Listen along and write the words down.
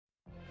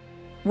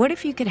What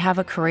if you could have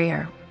a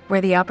career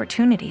where the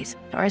opportunities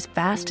are as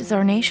vast as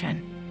our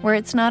nation, where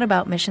it's not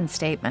about mission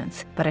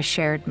statements, but a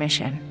shared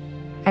mission?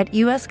 At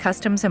U.S.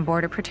 Customs and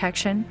Border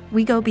Protection,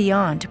 we go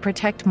beyond to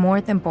protect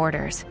more than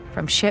borders.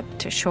 From ship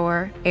to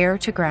shore, air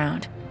to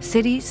ground,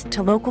 cities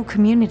to local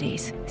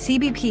communities,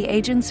 CBP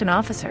agents and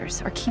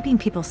officers are keeping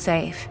people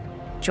safe.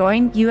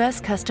 Join U.S.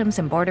 Customs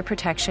and Border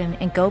Protection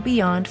and go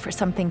beyond for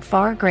something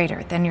far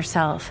greater than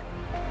yourself.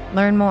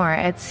 Learn more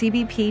at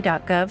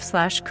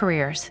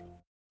cbp.gov/careers.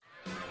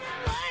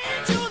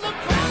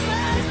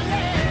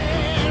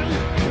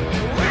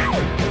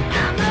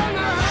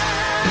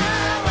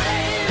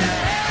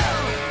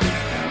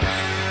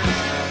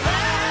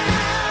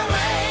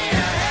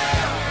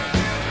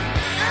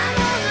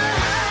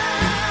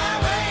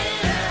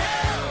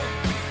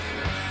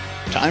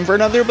 Time for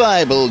another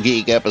Bible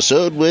Geek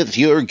episode with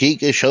your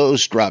geekish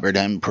host, Robert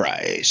M.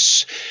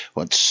 Price.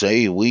 Let's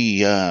say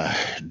we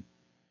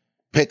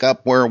pick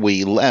up where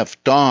we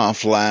left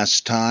off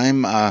last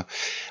time. I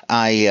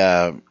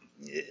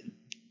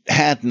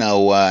had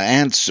no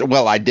answer.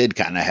 Well, I did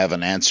kind of have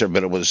an answer,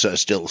 but it was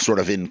still sort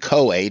of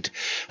inchoate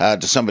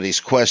to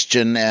somebody's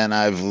question, and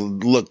I've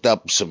looked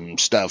up some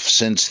stuff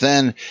since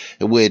then,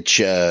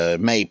 which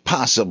may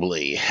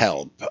possibly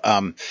help.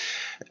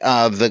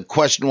 The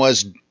question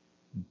was,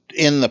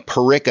 in the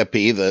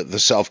pericope, the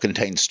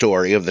self-contained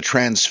story of the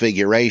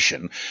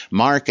Transfiguration,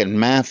 Mark and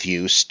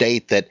Matthew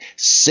state that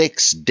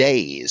 6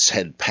 days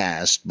had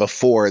passed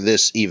before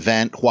this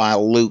event,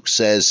 while Luke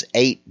says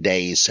 8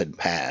 days had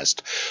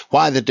passed.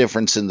 Why the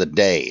difference in the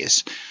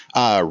days?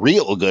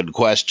 Real good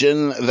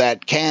question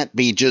that can't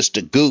be just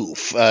a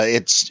goof.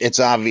 It's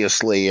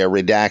obviously a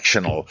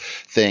redactional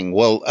thing.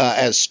 Well,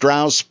 as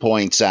Strauss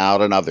points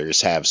out, and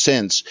others have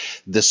since,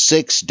 the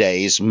 6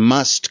 days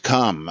must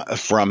come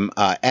from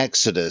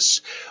Exodus,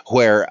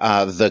 where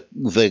the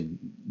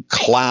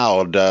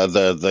cloud,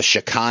 the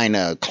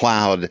Shekinah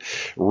cloud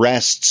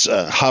rests,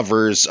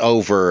 hovers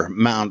over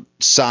Mount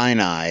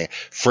Sinai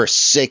for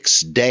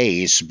 6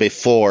 days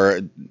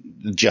before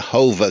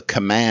Jehovah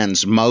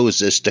commands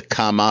Moses to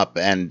come up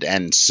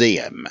and see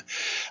him.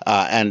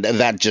 And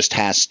that just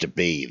has to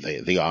be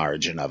the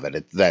origin of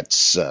it.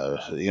 That's,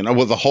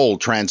 well, the whole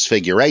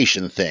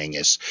Transfiguration thing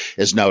is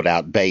no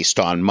doubt based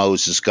on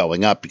Moses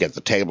going up to get the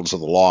tables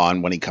of the law,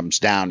 and when he comes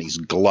down, he's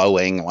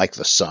glowing like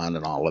the sun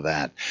and all of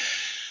that.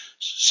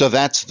 So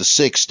that's the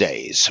 6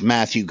 days.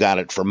 Matthew got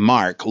it from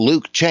Mark.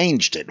 Luke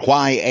changed it.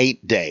 Why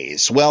 8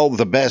 days? Well,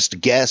 the best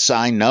guess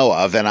I know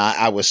of, and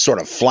I was sort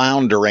of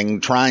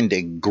floundering, trying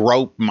to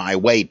grope my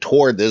way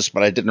toward this,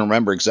 but I didn't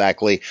remember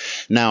exactly.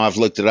 Now I've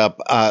looked it up.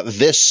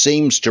 This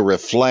seems to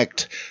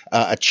reflect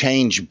a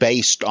change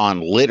based on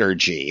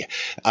liturgy.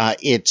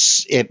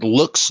 It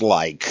looks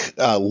like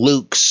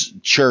Luke's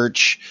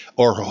church,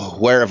 or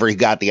wherever he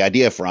got the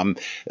idea from,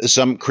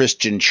 some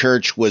Christian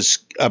church was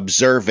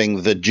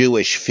observing the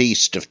Jewish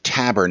Feast of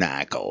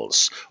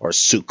Tabernacles, or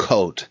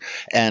Sukkot,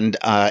 and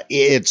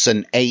it's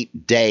an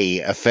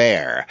 8-day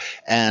affair.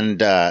 And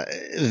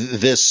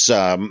this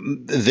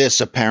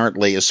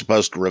apparently is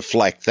supposed to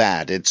reflect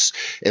that.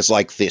 It's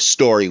like the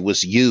story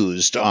was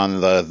used on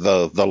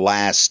the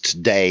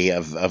last day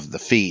of the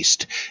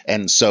feast,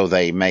 and so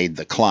they made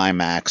the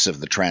climax of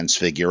the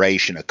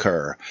Transfiguration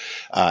occur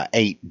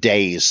 8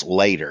 days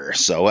later.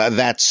 So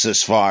that's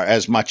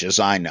as much as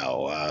I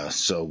know.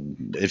 So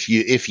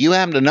if you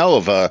happen to know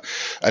of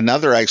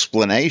another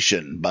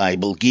explanation,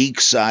 Bible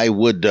geeks, I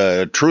would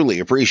truly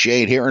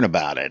appreciate hearing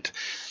about it.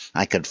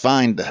 I could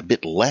find a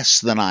bit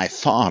less than I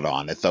thought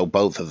on it, though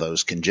both of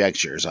those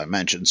conjectures I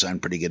mentioned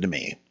sound pretty good to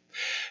me.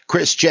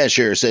 Chris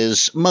Cheshire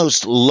says,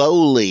 most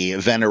lowly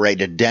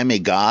venerated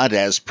demigod,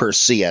 as per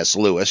C.S.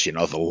 Lewis, the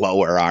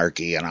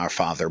lowerarchy and our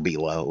Father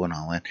below and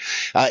all that.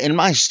 In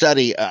my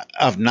study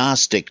of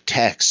Gnostic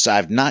texts,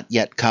 I've not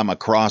yet come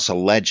across a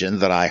legend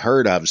that I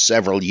heard of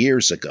several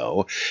years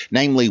ago,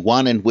 namely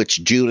one in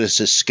which Judas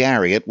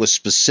Iscariot was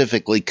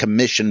specifically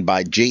commissioned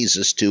by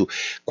Jesus to,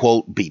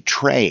 quote,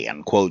 betray,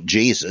 unquote,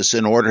 Jesus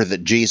in order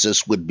that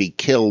Jesus would be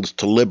killed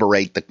to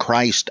liberate the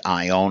Christ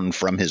aeon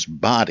from his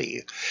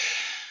body.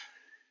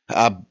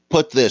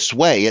 Put this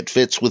way, it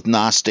fits with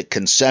Gnostic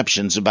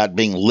conceptions about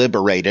being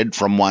liberated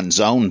from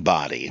one's own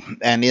body.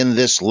 And in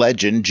this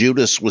legend,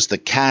 Judas was the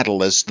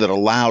catalyst that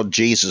allowed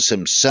Jesus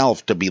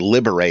himself to be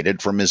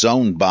liberated from his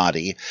own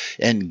body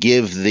and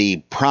give the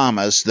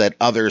promise that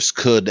others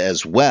could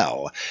as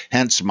well.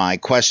 Hence my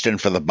question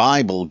for the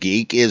Bible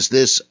geek, is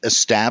this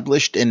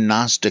established in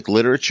Gnostic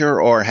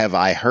literature, or have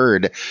I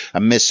heard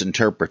a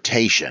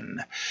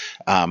misinterpretation?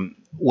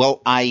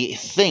 Well, I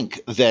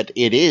think that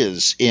it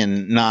is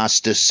in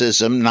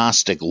Gnosticism,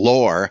 Gnostic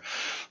lore.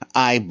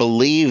 I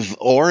believe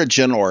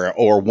Origen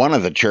or one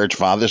of the church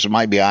fathers, it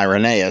might be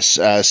Irenaeus,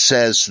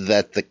 says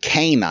that the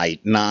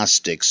Cainite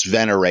Gnostics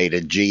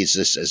venerated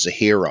Jesus as a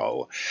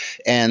hero.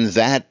 And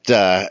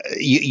that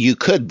you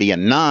could be a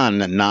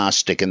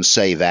non-Gnostic and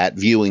say that,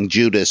 viewing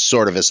Judas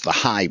sort of as the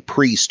high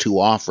priest who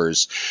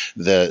offers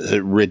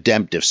the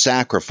redemptive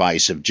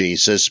sacrifice of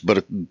Jesus. But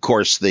of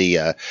course,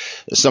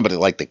 somebody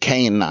like the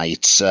Cainite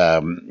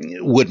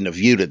Canaanites wouldn't have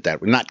viewed it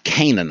that way. Not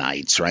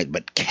Canaanites, right,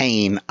 but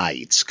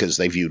Cainites, because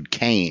they viewed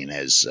Cain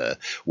as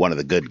one of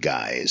the good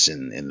guys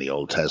in the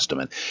Old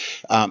Testament.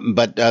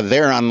 But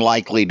they're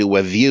unlikely to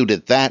have viewed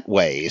it that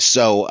way.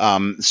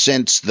 So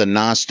since the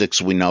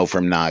Gnostics, we know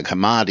from Nag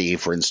Hammadi,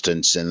 for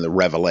instance, in the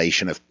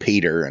Revelation of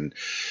Peter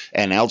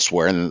and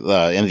elsewhere in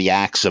the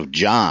Acts of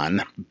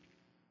John,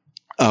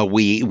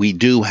 we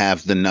do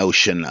have the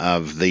notion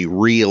of the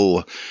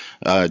real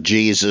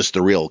Jesus,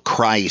 the real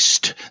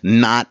Christ,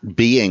 not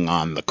being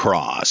on the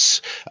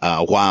cross,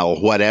 while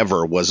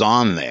whatever was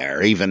on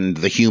there, even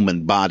the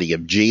human body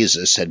of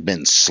Jesus, had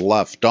been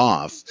sloughed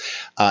off.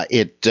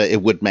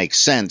 It would make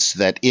sense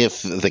that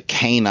if the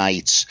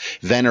Cainites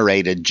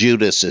venerated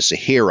Judas as a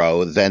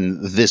hero, then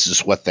this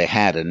is what they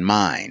had in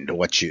mind,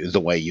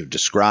 the way you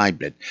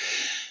described it.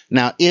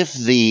 Now, if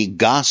the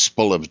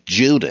Gospel of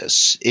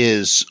Judas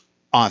is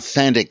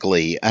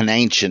authentically an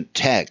ancient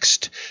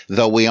text,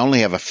 though we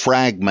only have a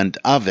fragment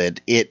of it,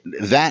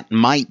 that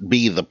might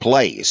be the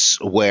place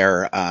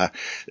where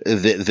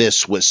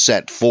this was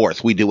set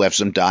forth. We do have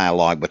some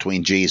dialogue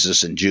between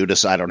Jesus and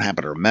Judas. I don't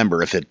happen to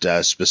remember if it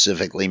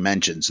specifically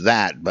mentions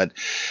that, but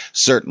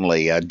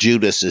certainly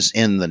Judas is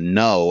in the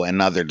know and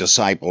other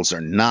disciples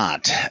are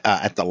not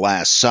at the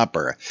Last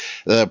Supper.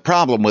 The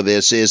problem with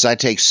this is I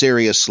take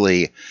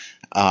seriously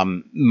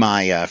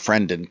my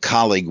friend and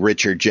colleague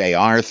Richard J.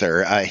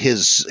 Arthur,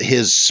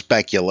 his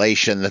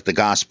speculation that the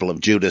Gospel of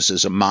Judas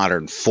is a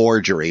modern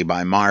forgery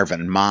by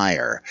Marvin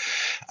Meyer.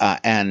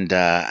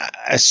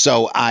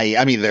 So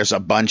I mean, there's a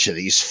bunch of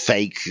these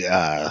fake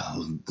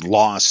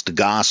lost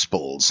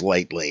Gospels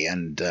lately.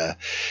 And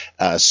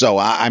so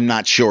I'm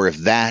not sure if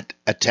that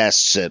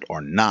attests it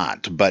or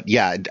not. But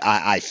yeah,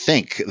 I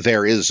think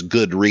there is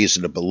good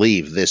reason to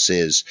believe this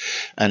is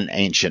an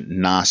ancient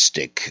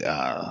Gnostic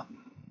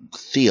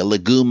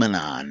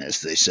theologumenon,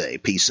 as they say,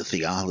 piece of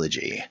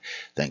theology.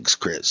 Thanks,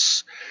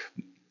 Chris.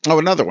 Oh,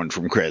 another one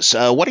from Chris.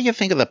 What do you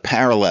think of the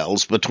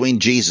parallels between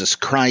Jesus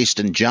Christ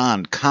and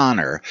John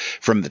Connor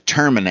from the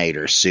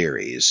Terminator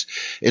series?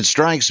 It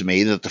strikes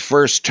me that the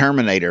first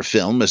Terminator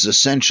film is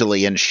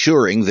essentially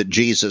ensuring that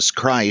Jesus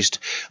Christ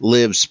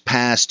lives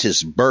past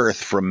his birth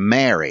from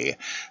Mary.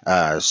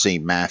 See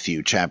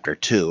Matthew chapter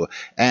 2.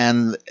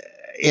 And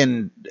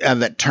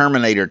that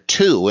Terminator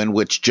 2, in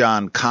which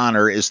John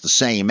Connor is the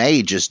same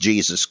age as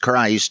Jesus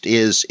Christ,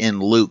 is in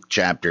Luke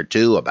chapter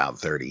 2, about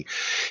 30,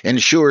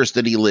 ensures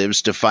that he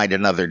lives to fight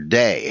another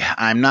day.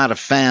 I'm not a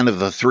fan of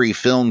the three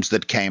films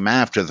that came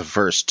after the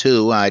first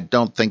two. I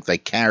don't think they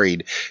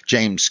carried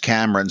James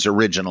Cameron's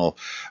original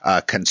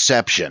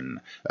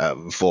conception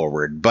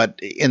forward. But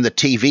in the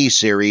TV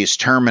series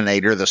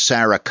Terminator, the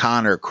Sarah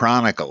Connor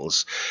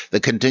Chronicles, the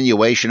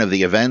continuation of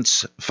the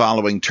events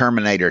following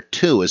Terminator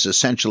 2 is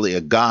essentially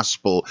a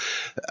gospel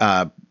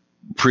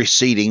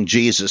preceding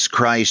Jesus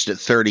Christ at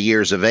 30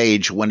 years of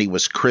age when he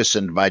was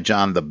christened by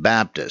John the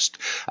Baptist.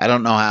 I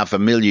don't know how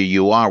familiar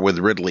you are with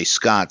Ridley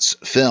Scott's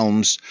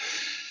films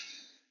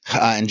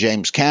and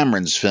James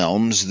Cameron's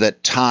films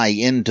that tie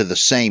into the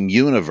same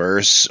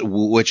universe,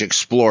 which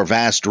explore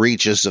vast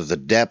reaches of the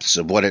depths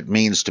of what it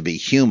means to be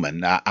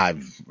human.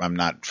 I'm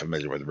not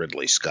familiar with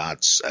Ridley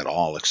Scott's at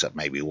all, except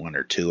maybe one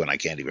or two, and I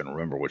can't even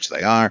remember which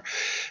they are.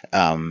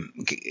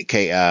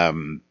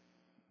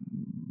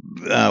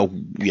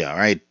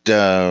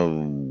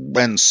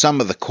 And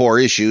some of the core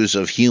issues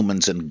of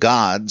humans and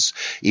gods,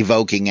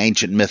 evoking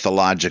ancient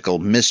mythological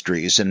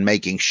mysteries and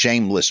making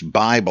shameless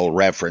Bible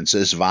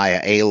references via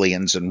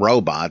aliens and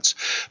robots.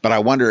 But I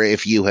wonder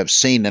if you have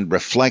seen and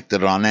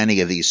reflected on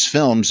any of these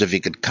films, if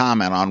you could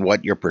comment on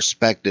what your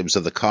perspectives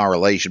of the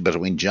correlation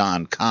between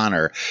John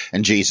Connor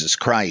and Jesus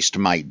Christ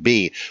might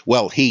be.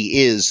 Well,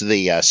 he is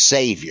the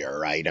savior,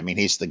 right? I mean,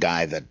 he's the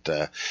guy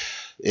that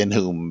in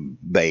whom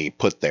they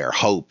put their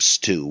hopes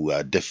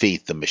to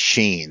defeat the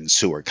machines,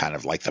 who are kind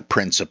of like the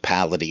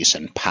principalities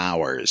and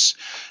powers.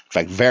 In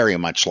fact, very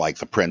much like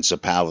the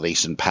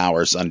principalities and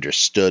powers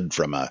understood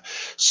from a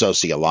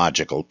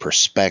sociological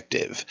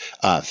perspective.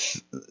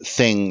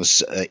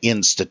 Things,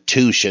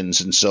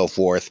 institutions and so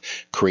forth,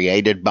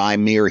 created by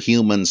mere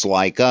humans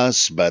like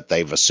us, but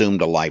they've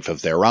assumed a life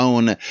of their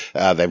own.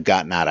 They've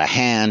gotten out of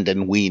hand,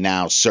 and we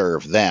now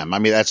serve them. I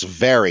mean, that's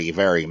very,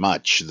 very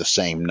much the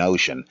same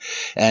notion.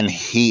 And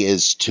he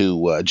is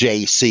to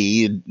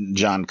J.C.,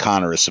 John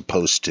Connor is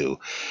supposed to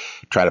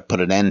try to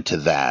put an end to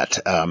that.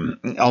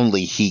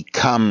 Only he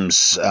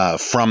comes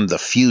from the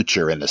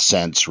future, in a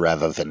sense,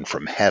 rather than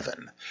from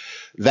heaven.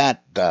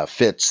 That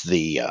fits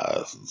the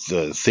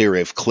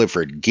theory of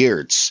Clifford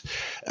Geertz,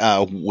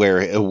 where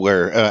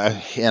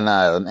in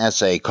an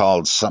essay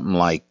called something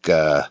like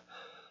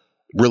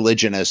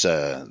Religion as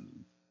a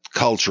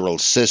Cultural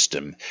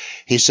System,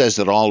 he says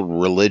that all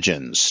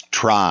religions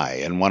try,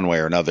 in one way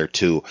or another,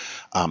 to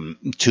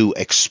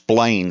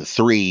explain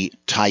three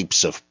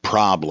types of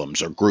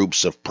problems or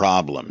groups of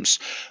problems.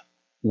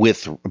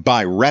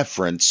 by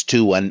reference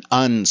to an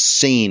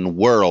unseen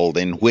world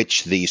in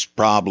which these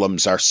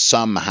problems are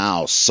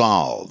somehow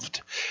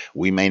solved.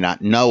 We may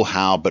not know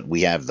how, but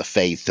we have the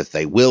faith that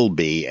they will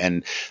be,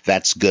 and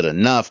that's good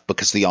enough,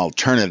 because the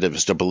alternative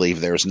is to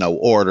believe there is no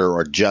order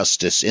or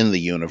justice in the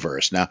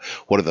universe. Now,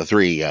 what are the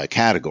three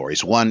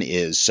categories? One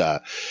is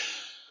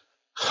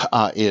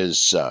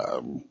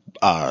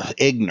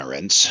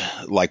ignorance,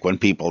 like when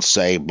people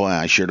say, boy,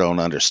 I sure don't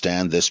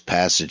understand this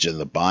passage in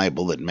the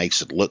Bible that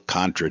makes it look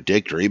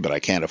contradictory, but I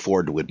can't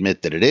afford to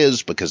admit that it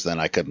is, because then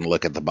I couldn't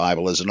look at the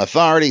Bible as an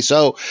authority.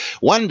 So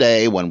one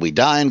day when we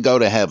die and go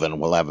to heaven,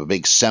 we'll have a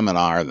big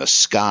seminar in the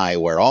sky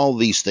where all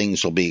these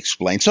things will be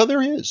explained. So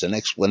there is an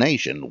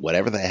explanation,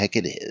 whatever the heck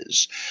it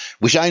is.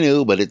 Wish I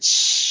knew, but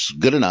it's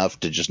good enough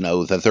to just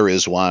know that there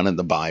is one and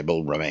the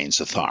Bible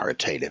remains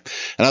authoritative.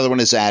 Another one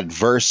is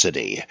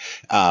adversity.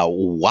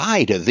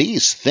 Why do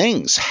these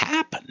things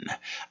happen?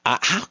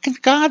 How can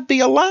God be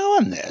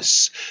allowing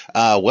this?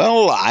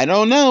 Well, I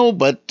don't know,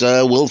 but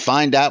we'll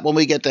find out when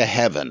we get to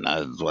heaven.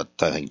 What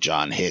I think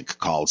John Hick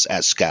calls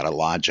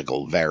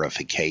eschatological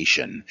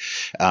verification.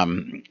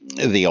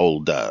 The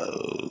old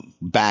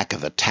back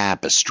of the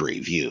tapestry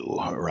view,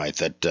 right?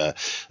 That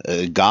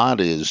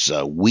God is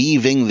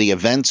weaving the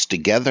events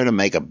together to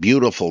make a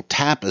beautiful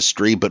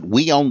tapestry, but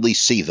we only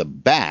see the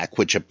back,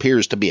 which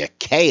appears to be a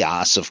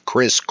chaos of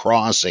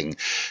crisscrossing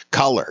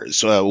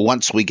colors.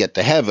 Once we get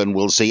to heaven,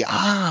 we'll see,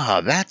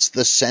 that's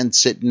the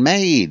sense it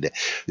made.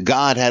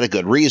 God had a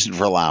good reason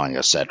for allowing,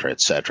 etc.,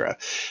 etc.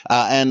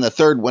 And the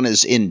third one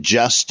is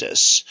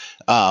injustice,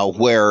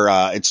 where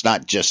it's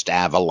not just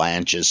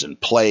avalanches and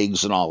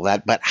plagues and all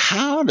that, but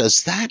how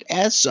does that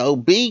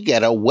SOB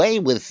get away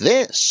with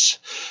this?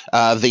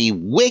 The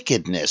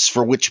wickedness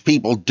for which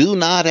people do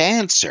not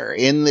answer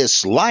in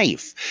this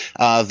life,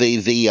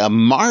 the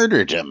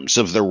martyrdoms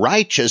of the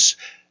righteous.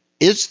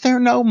 Is there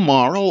no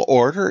moral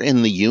order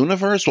in the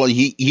universe? Well,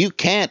 you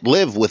can't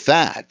live with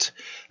that.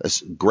 A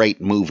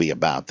great movie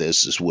about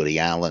this is Woody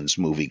Allen's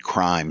movie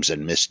Crimes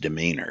and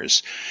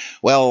Misdemeanors.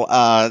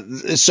 Well,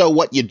 so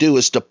what you do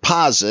is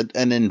deposit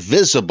an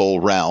invisible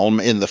realm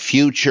in the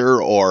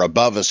future or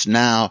above us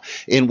now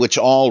in which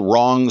all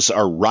wrongs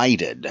are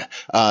righted.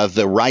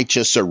 The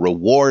righteous are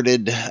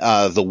rewarded,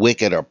 the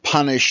wicked are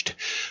punished,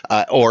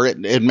 or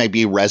it may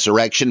be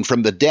resurrection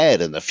from the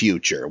dead in the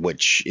future,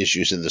 which is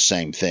using the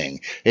same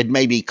thing. It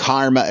may be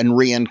karma and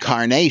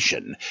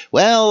reincarnation.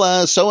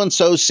 Well,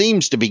 so-and-so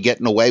seems to be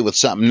getting away with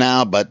something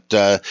now, but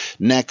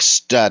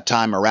next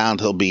time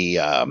around he'll be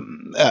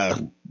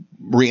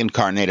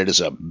reincarnated as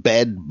a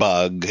bed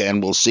bug,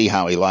 and we'll see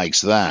how he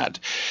likes that.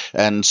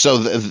 And so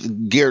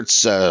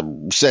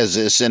Geertz says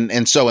this,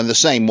 and so in the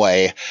same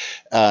way,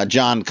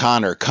 John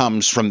Connor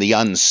comes from the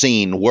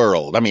unseen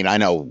world. I mean, I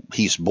know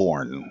he's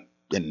born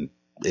in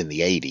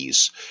the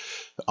 80s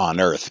on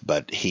Earth,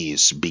 but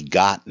he's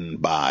begotten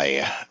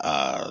by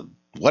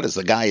what is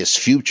the guy, his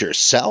future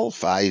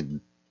self?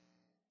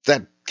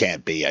 That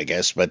can't be, I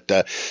guess, but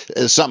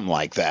something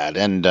like that.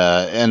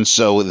 And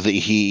so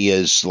he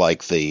is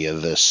like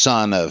the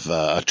son of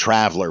a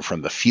traveler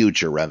from the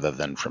future rather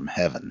than from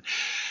heaven.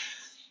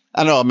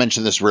 I know I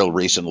mentioned this real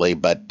recently,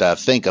 but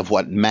think of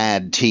what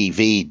Mad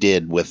TV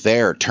did with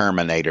their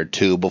Terminator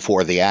 2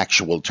 before the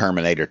actual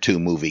Terminator 2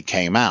 movie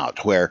came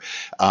out, where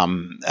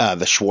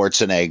the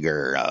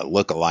Schwarzenegger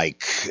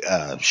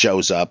lookalike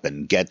shows up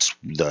and gets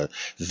the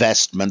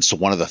vestments of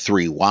one of the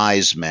three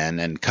wise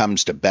men and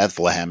comes to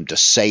Bethlehem to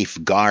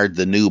safeguard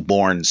the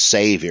newborn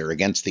Savior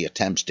against the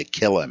attempts to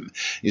kill him.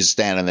 He's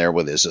standing there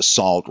with his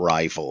assault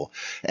rifle,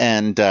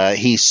 and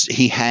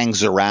he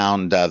hangs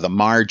around the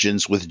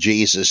margins with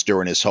Jesus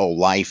during his whole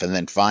life, and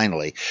then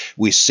finally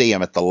we see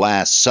him at the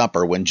Last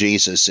Supper when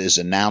Jesus is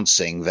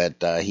announcing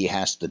that he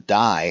has to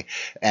die,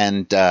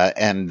 and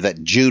that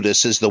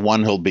Judas is the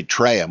one who'll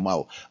betray him.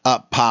 Well,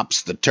 up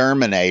pops the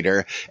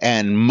Terminator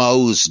and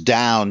mows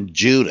down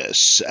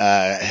Judas,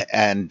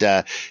 and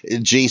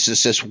Jesus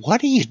says,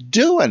 "What are you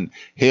doing?"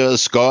 "He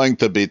is going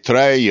to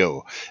betray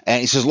you."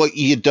 And he says, "Look,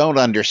 you don't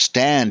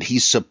understand.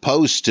 He's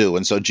supposed to."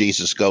 And so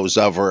Jesus goes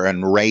over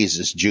and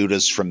raises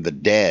Judas from the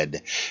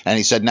dead. And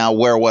he said, "Now,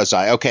 where was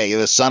I? Okay,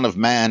 the Son of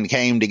Man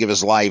came to give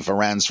his life a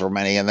ransom for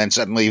many," and then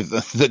suddenly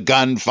the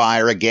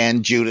gunfire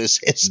again. Judas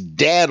is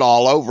dead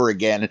all over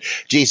again.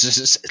 Jesus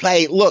says,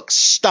 "Hey, look,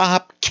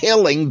 stop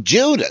killing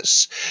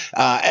Judas."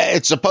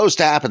 It's supposed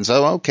to happen.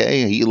 So,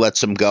 okay, he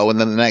lets him go. And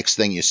then the next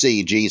thing you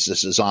see,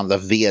 Jesus is on the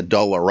Via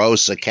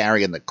Dolorosa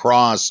carrying the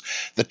cross.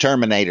 The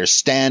Terminator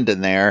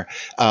standing there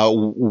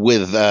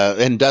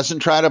and doesn't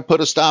try to put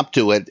a stop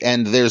to it.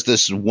 And there's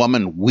this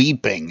woman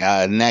weeping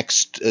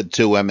next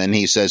to him, and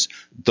he says,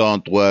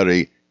 "Don't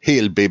worry,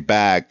 he'll be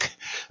back."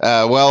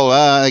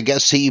 I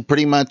guess he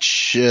pretty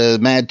much,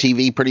 Mad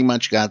TV pretty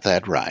much got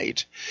that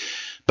right.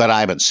 But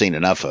I haven't seen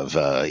enough of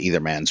either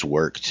man's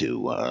work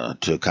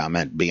to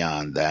comment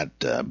beyond that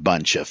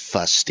bunch of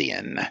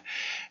fustian.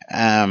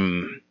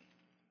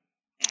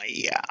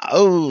 Yeah,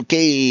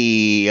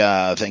 okay.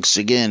 Thanks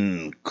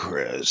again,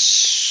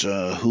 Chris.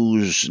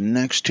 Who's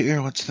next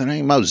here? What's the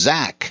name? Oh,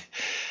 Zach.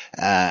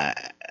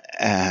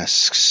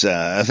 asks,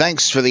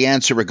 thanks for the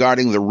answer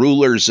regarding the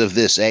rulers of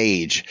this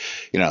age.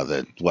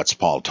 What's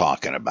Paul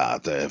talking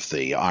about? If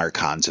the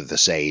archons of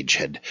this age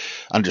had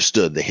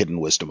understood the hidden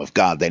wisdom of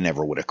God, they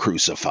never would have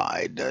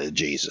crucified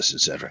Jesus,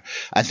 etc.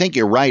 I think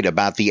you're right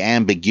about the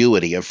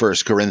ambiguity of 1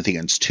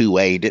 Corinthians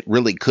 2:8. It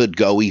really could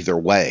go either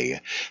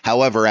way.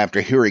 However,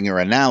 after hearing your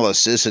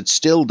analysis, it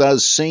still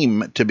does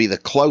seem to be the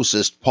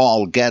closest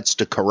Paul gets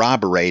to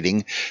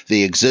corroborating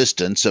the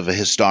existence of a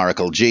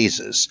historical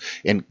Jesus,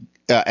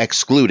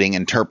 excluding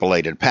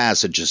interpolated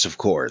passages, of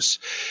course.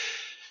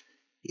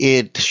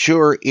 It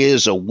sure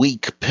is a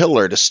weak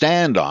pillar to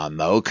stand on,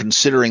 though,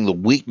 considering the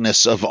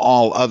weakness of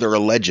all other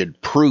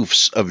alleged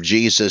proofs of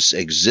Jesus'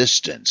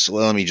 existence.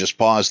 Well, let me just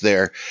pause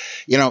there.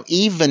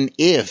 Even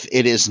if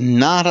it is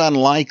not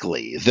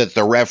unlikely that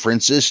the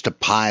references to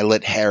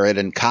Pilate, Herod,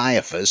 and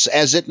Caiaphas,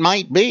 as it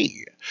might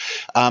be,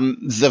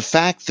 the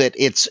fact that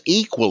it's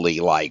equally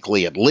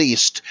likely, at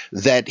least,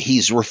 that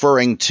he's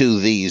referring to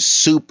these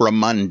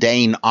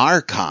supramundane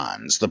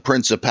archons, the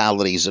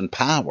principalities and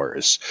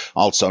powers,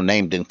 also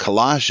named in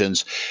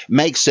Colossians,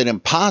 makes it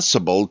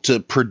impossible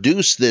to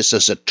produce this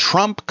as a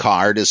trump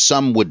card, as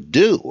some would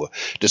do,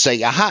 to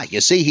say, aha,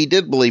 you see, he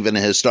did believe in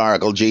a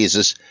historical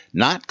Jesus.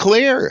 Not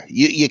clear.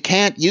 You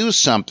can't use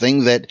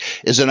something that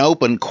is an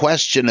open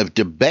question of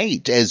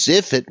debate as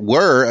if it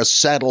were a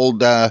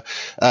settled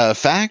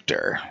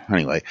factor.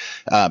 Anyway,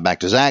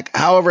 back to Zach.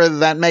 However,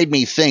 that made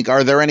me think,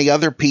 are there any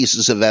other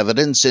pieces of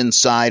evidence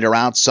inside or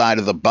outside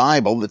of the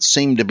Bible that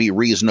seem to be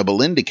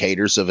reasonable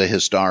indicators of a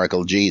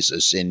historical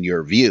Jesus in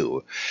your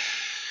view?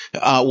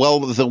 Well,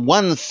 the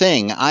one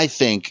thing I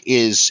think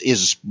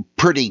is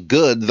pretty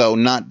good, though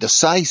not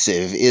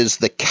decisive, is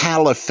the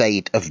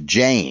Caliphate of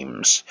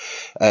James,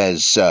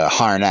 as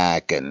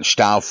Harnack and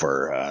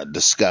Stauffer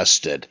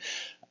discussed it.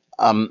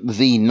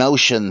 The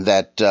notion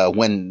that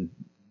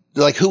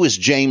who is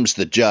James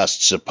the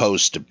Just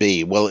supposed to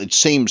be? Well, it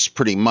seems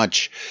pretty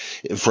much,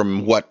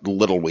 from what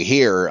little we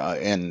hear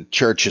in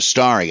church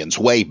historians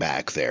way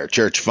back there,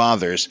 church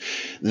fathers,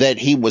 that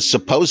he was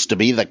supposed to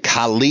be the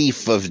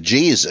Caliph of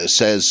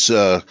Jesus, as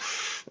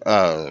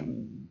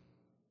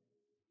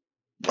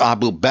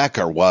Abu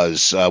Bakr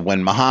was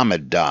when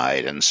Muhammad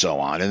died, and so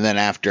on. And then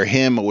after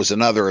him, it was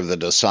another of the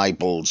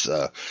disciples.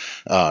 It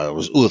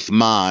was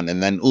Uthman,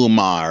 and then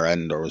Umar,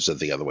 or was it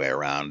the other way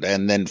around?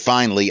 And then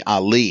finally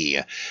Ali,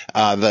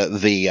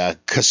 the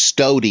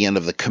custodian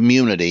of the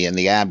community in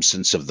the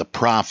absence of the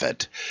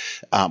prophet.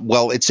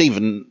 It's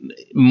even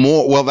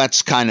more. Well,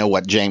 that's kind of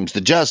what James the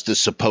Just is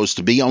supposed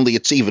to be. Only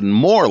it's even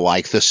more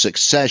like the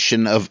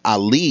succession of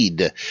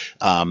Alid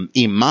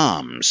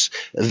imams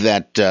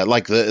that,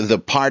 like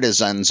the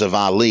partisans of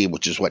Ali,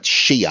 which is what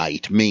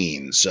Shiite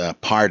means,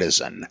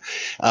 partisan.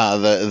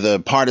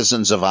 The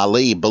partisans of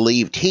Ali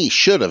believed he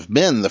should have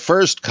been the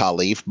first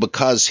caliph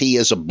because he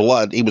was a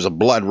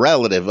blood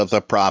relative of the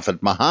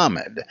Prophet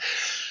Muhammad.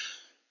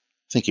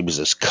 I think he was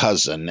his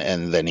cousin,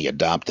 and then he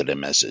adopted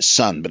him as his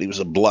son, but he was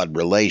a blood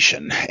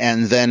relation.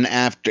 And then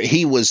after,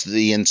 he was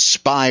the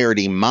inspired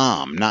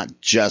imam,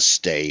 not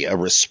just a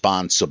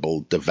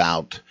responsible,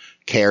 devout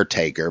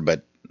caretaker,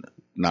 but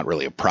not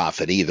really a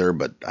prophet either,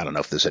 but I don't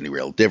know if there's any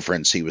real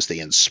difference. He was the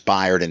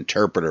inspired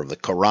interpreter of the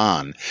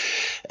Quran.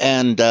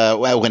 And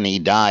when he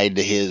died,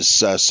 his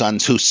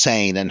sons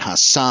Hussein and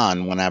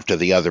Hassan, one after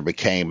the other,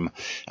 became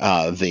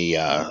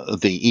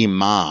the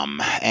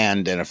imam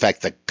and, in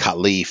effect, the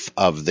caliph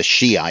of the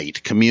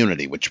Shiite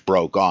community, which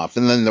broke off.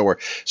 And then there were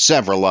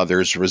several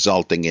others,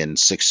 resulting in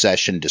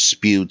succession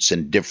disputes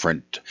in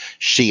different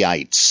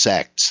Shiite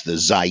sects, the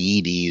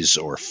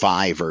Zaydis or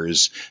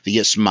Fivers, the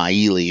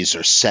Ismailis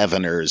or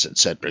Seveners,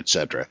 etc.,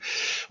 etc.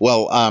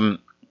 Well,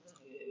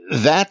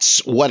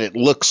 that's what it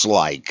looks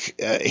like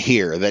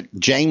here, that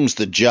James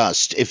the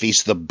Just, if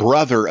he's the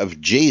brother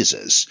of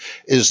Jesus,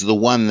 is the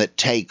one that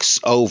takes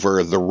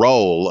over the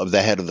role of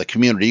the head of the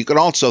community. You could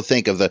also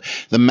think of the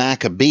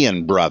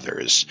Maccabean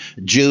brothers.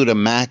 Judah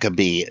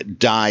Maccabee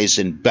dies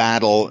in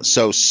battle,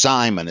 so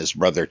Simon, his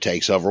brother,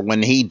 takes over.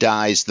 When he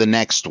dies, the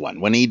next one.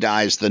 When he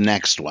dies, the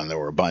next one. There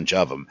were a bunch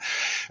of them.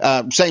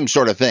 Same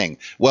sort of thing.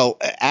 Well,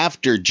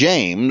 after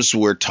James,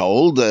 we're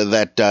told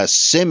that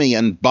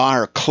Simeon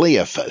bar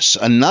Cleophas,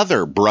 another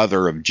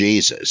brother of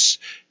Jesus.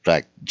 In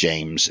fact,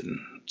 James and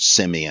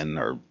Simeon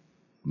are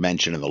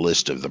mentioned in the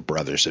list of the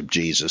brothers of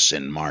Jesus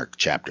in Mark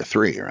chapter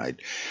 3, right?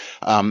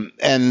 And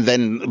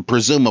then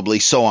presumably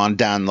so on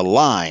down the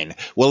line.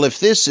 Well, if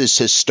this is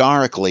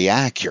historically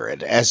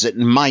accurate, as it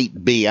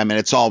might be, I mean,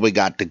 it's all we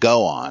got to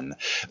go on,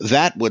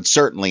 that would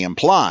certainly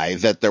imply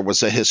that there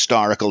was a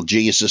historical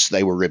Jesus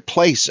they were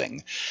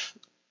replacing.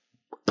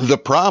 The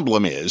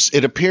problem is,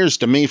 it appears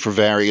to me for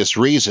various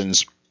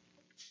reasons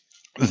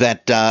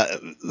that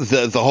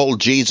the whole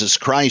Jesus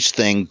Christ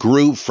thing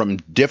grew from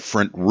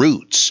different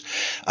roots.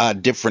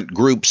 Different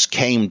groups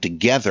came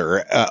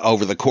together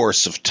over the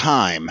course of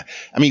time.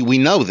 I mean, we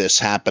know this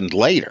happened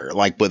later,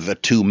 like with the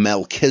two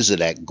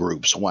Melchizedek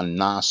groups, one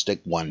Gnostic,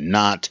 one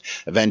not.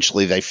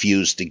 Eventually they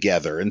fused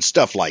together and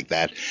stuff like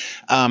that.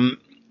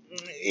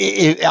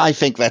 I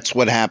think that's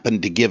what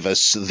happened to give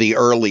us the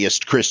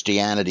earliest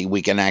Christianity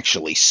we can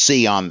actually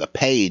see on the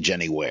page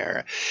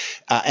anywhere.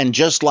 And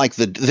just like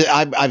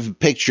I've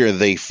pictured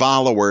the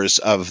followers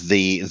of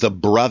the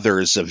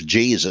brothers of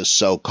Jesus,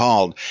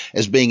 so-called,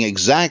 as being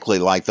exactly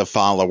like the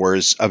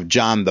followers of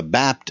John the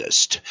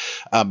Baptist,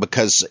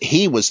 because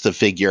he was the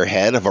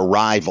figurehead of a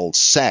rival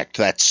sect.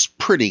 That's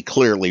pretty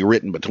clearly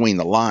written between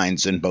the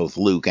lines in both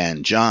Luke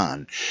and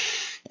John.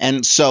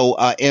 And so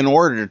in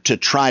order to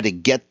try to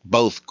get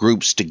both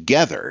groups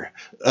together,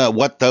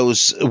 what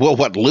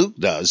Luke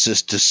does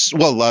is to say,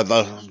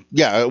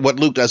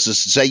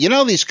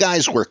 these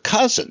guys were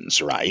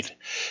cousins, right?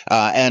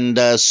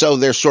 So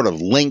they're sort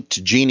of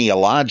linked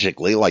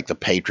genealogically, like the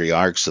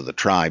patriarchs of the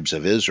tribes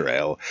of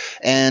Israel.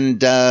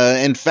 And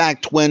in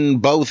fact, when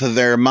both of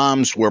their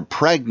moms were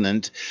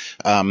pregnant,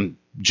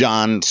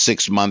 John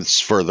 6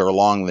 months further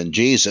along than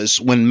Jesus,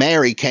 when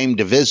Mary came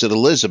to visit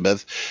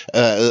Elizabeth,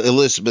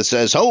 Elizabeth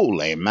says,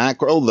 "Holy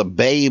mackerel, the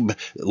babe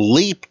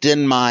leaped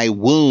in my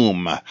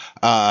womb,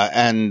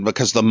 and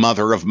because the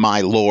mother of my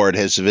Lord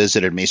has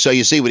visited me." So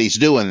you see what he's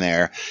doing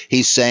there.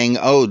 He's saying,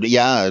 oh,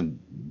 yeah,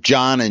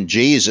 John and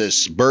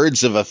Jesus,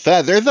 birds of a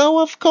feather,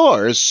 though, of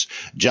course,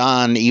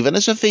 John, even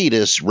as a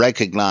fetus,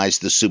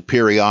 recognized the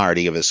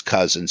superiority of his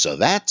cousin. So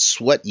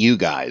that's what you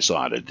guys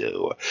ought to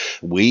do.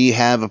 We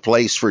have a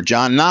place for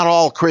John. Not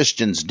all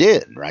Christians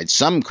did, right?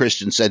 Some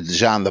Christians said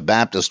John the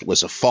Baptist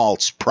was a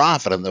false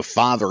prophet and the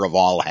father of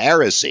all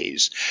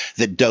heresies,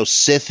 that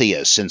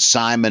Dositheus and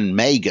Simon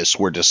Magus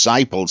were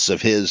disciples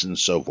of his and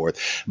so forth.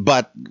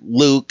 But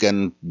Luke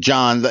and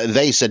John,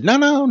 they said,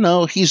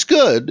 no, he's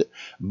good,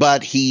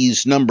 but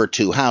he's number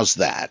 2. How's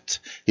that?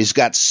 He's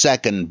got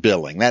second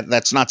billing.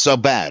 That's not so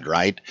bad,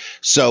 right?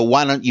 So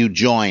why don't you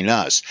join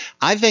us?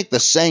 I think the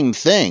same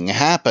thing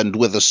happened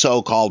with the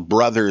so-called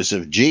brothers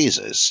of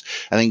Jesus.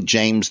 I think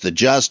James the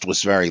Just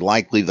was very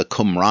likely the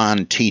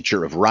Qumran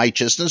teacher of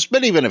righteousness,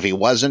 but even if he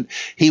wasn't,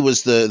 he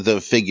was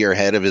the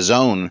figurehead of his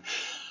own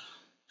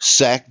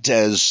sect,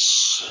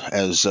 as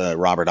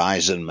Robert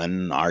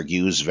Eisenman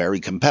argues very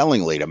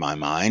compellingly to my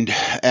mind,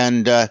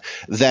 and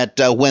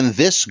that when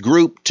this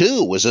group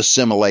too was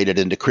assimilated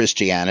into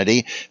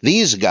Christianity,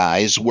 these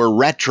guys were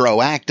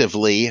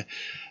retroactively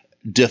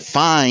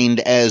defined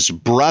as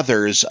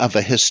brothers of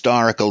a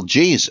historical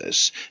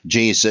Jesus.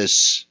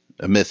 Jesus,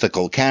 a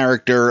mythical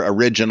character,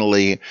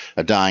 originally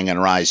a dying and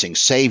rising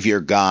savior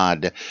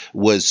god,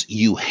 was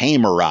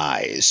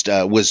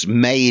euhemerized, was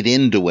made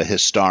into a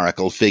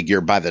historical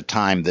figure by the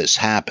time this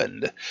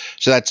happened.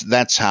 So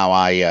that's how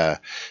I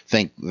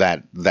think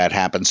that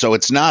happened. So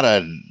it's not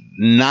a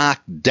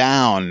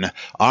knockdown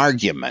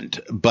argument,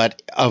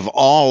 but of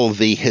all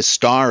the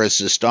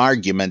historicist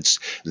arguments,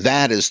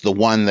 that is the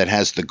one that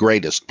has the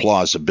greatest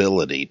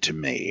plausibility to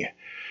me.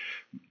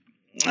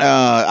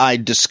 I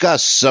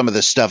discuss some of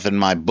the stuff in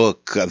my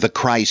book, The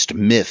Christ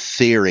Myth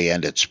Theory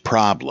and Its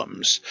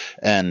Problems,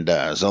 and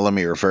so let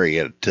me refer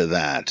you to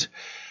that.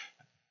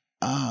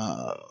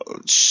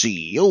 Let's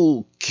see,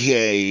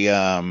 okay,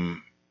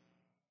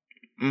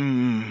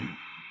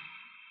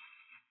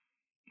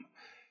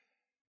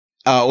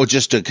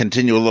 just to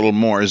continue a little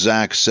more,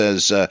 Zach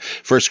says 1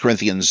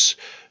 Corinthians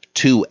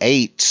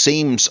 2:8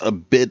 seems a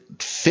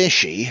bit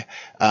fishy.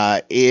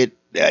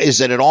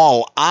 Is it at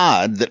all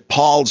odd that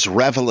Paul's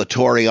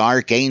revelatory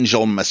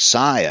archangel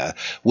Messiah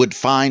would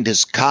find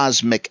his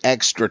cosmic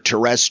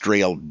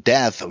extraterrestrial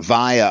death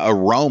via a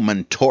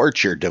Roman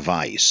torture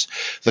device?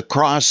 The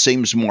cross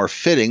seems more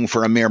fitting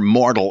for a mere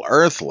mortal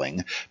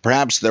earthling.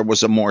 Perhaps there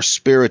was a more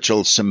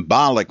spiritual,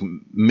 symbolic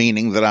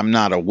meaning that I'm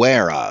not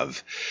aware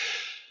of.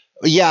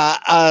 Yeah,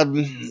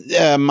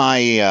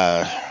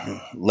 my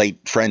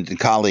late friend and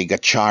colleague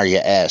Acharya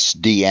S.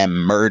 D.M.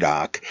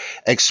 Murdoch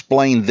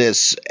explained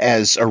this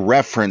as a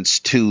reference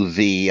to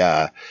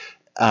oh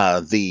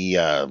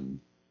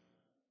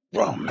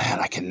man,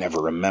 I can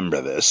never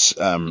remember this.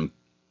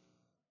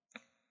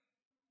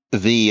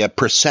 The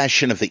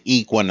procession of the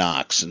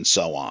equinox and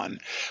so on,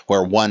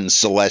 where one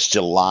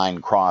celestial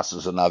line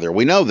crosses another.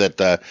 We know that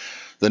the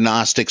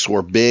Gnostics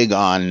were big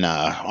on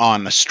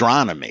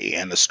astronomy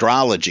and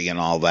astrology and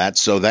all that,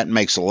 so that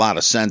makes a lot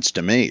of sense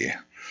to me.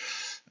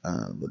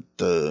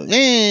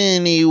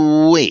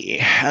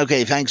 Anyway,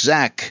 okay, thanks,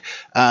 Zach.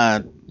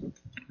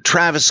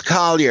 Travis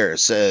Collier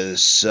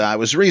says, I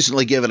was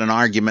recently given an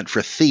argument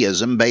for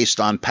theism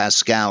based on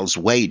Pascal's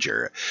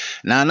wager.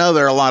 Now, I know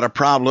there are a lot of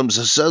problems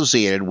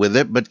associated with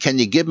it, but can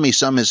you give me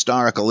some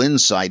historical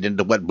insight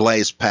into what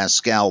Blaise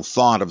Pascal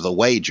thought of the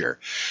wager?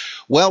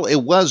 Well,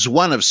 it was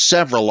one of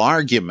several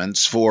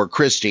arguments for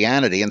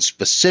Christianity, and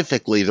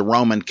specifically the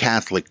Roman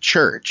Catholic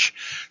Church.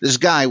 This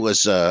guy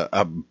was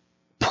a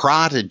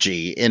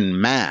prodigy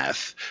in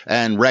math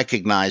and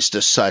recognized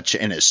as such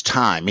in his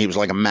time. He was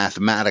like a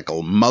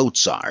mathematical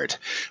Mozart.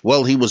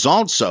 Well, he was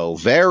also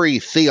very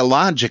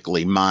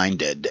theologically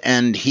minded,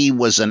 and he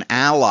was an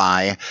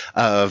ally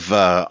of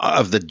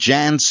the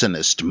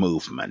Jansenist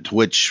movement,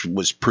 which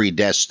was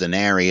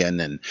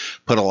predestinarian and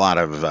put a lot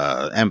of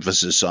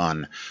emphasis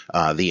on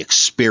the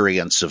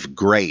experience of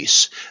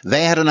grace.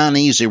 They had an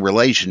uneasy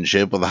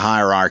relationship with the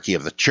hierarchy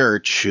of the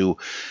church, who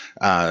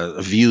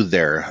viewed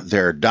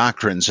their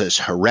doctrines as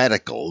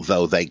heretical,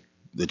 though the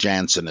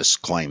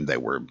Jansenists claimed they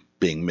were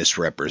being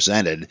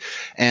misrepresented,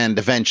 and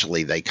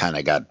eventually they kind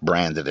of got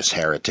branded as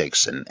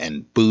heretics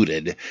and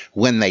booted.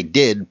 When they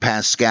did,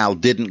 Pascal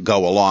didn't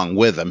go along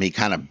with them. He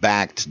kind of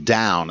backed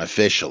down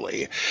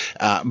officially.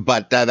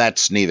 But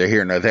that's neither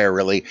here nor there,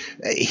 really.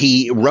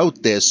 He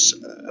wrote this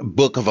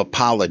book of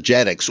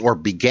apologetics, or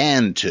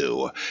began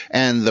to,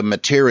 and the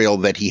material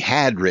that he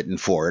had written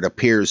for it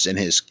appears in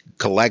his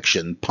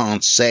collection,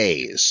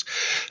 Pensées,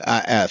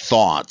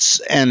 Thoughts.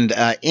 And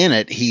in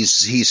it,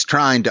 he's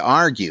trying to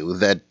argue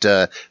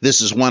that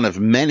this is one of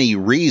many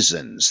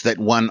reasons that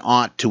one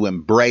ought to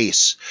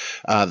embrace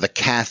the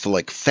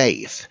Catholic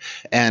faith,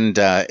 and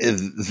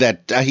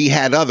that he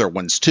had other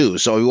ones too.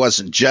 So he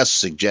wasn't just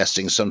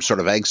suggesting some sort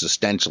of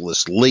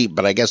existentialist leap,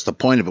 but I guess the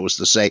point of it was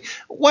to say,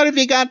 what have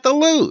you got to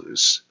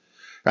lose?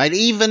 Right?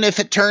 Even if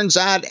it turns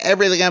out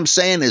everything I'm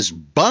saying is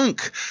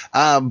bunk,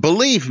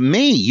 believe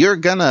me, you're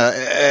going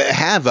to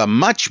have a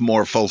much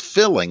more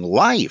fulfilling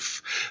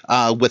life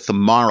with the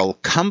moral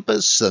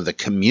compass, the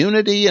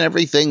community, and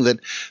everything that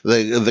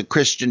the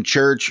Christian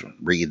church,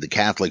 read the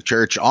Catholic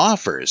Church,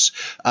 offers.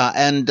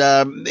 And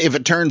if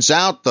it turns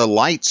out the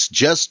lights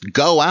just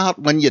go out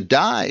when you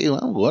die,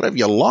 well, what have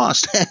you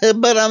lost?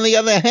 But on the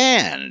other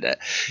hand,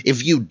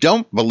 if you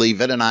don't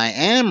believe it, and I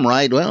am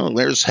right, well,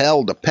 there's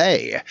hell to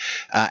pay.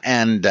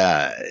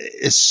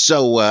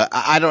 So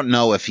I don't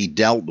know if he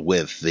dealt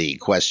with the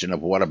question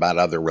of what about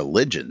other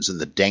religions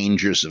and the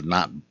dangers of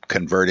not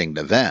converting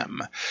to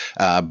them.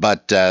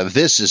 But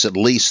this is at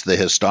least the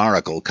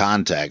historical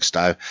context.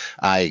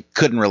 I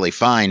couldn't really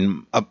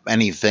find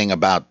anything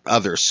about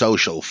other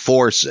social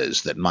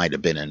forces that might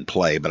have been in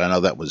play, but I know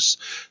that was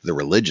the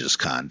religious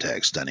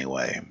context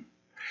anyway.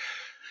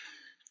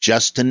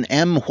 Justin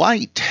M.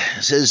 White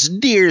says,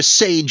 Dear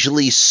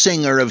sagely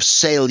singer of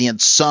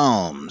salient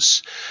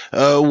psalms,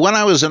 when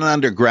I was an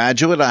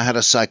undergraduate, I had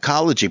a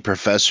psychology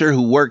professor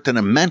who worked in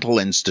a mental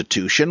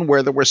institution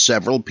where there were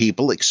several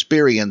people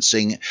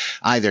experiencing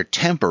either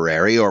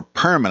temporary or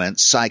permanent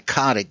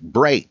psychotic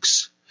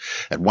breaks.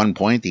 At one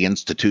point, the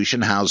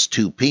institution housed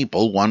two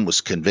people. One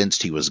was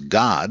convinced he was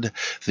God.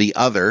 The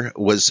other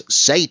was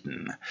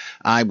Satan.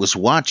 I was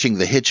watching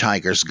the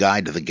Hitchhiker's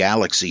Guide to the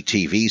Galaxy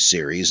TV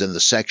series, and the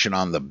section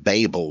on the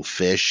Babel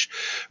fish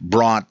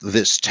brought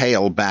this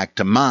tale back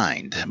to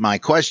mind. My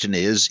question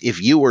is,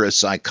 if you were a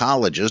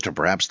psychologist, or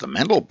perhaps the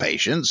mental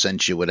patient,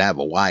 since you would have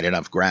a wide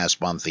enough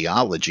grasp on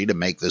theology to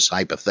make this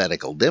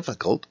hypothetical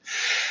difficult,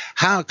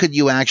 how could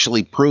you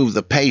actually prove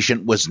the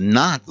patient was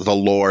not the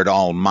Lord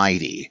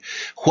Almighty?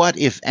 What,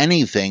 if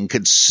anything,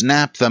 could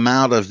snap them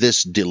out of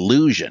this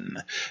delusion?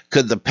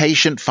 Could the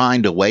patient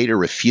find a way to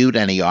refute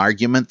any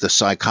argument the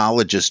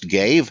psychologist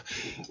gave?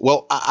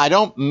 Well, I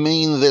don't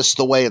mean this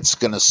the way it's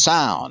going to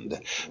sound,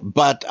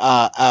 but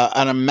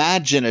an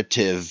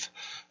imaginative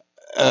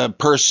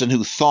person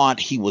who thought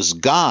he was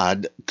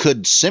God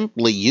could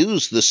simply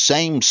use the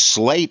same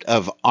slate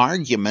of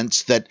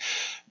arguments that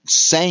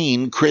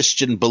sane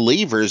Christian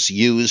believers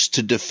use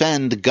to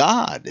defend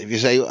God. If you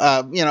say,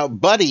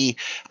 buddy,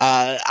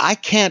 I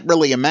can't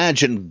really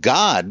imagine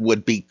God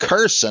would be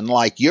cursing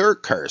like you're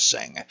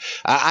cursing.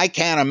 I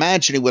can't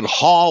imagine he would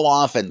haul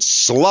off and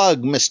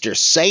slug Mr.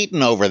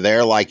 Satan over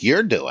there like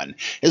you're doing.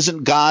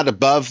 Isn't God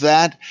above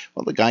that?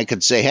 Well, the guy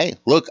could say, hey,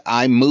 look,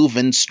 I move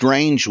in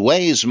strange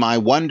ways, my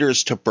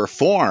wonders to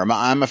perform.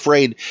 I'm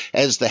afraid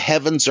as the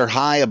heavens are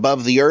high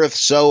above the earth,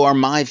 so are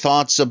my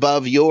thoughts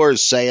above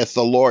yours, saith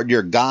the Lord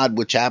your God,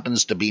 which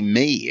happens to be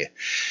me.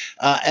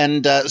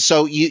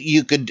 So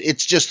you could,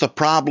 it's just the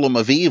problem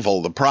of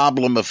evil, the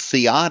problem of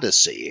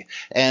theodicy.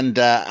 And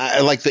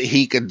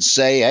he could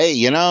say,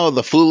 hey,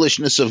 the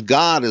foolishness of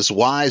God is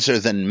wiser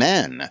than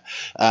men.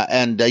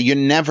 You're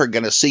never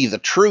going to see the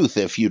truth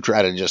if you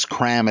try to just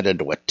cram it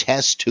into a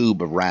test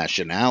tube of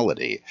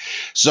rationality.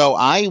 So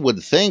I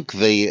would think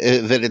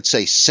that it's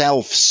a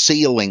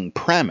self-sealing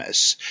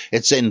premise.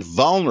 It's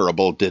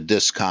invulnerable to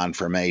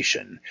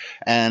disconfirmation.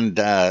 And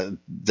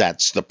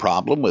that's the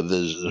problem with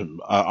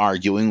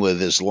arguing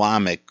with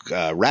Islamic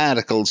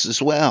radicals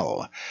as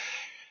well.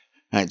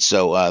 Right,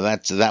 so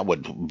that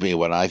would be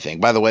what I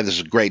think. By the way, there's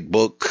a great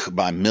book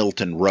by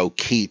Milton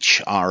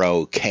Rokeach,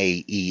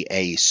 Rokeach,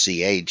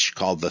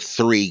 called The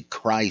Three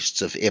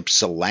Christs of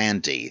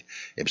Ypsilanti.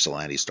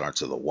 Ypsilanti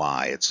starts with a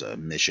Y. It's a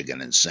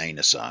Michigan insane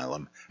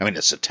asylum. I mean,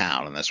 it's a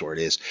town, and that's where it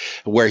is,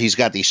 where he's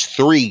got these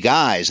three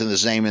guys in the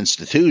same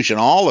institution,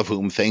 all of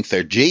whom think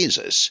they're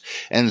Jesus.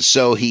 And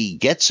so he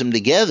gets them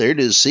together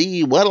to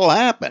see what'll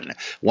happen.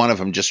 One of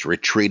them just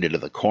retreated to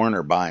the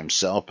corner by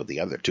himself, but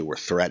the other two were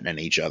threatening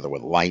each other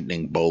with lightning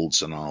lightning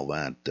bolts and all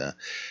that.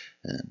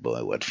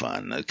 Boy, what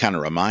fun. It kind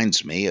of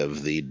reminds me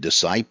of the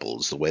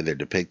disciples, the way they're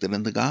depicted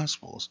in the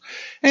Gospels.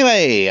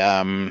 Anyway,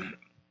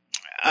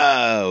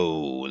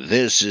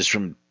 this is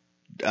from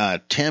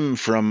Tim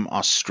from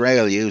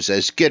Australia, who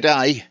says,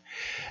 "G'day.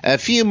 A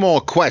few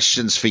more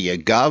questions for you,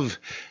 Gov.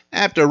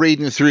 After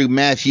reading through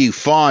Matthew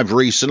 5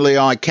 recently,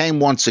 I came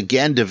once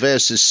again to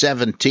verses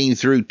 17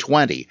 through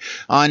 20.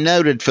 I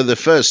noted for the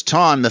first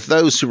time that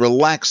those who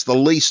relax the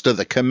least of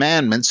the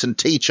commandments and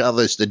teach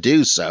others to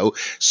do so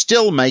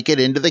still make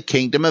it into the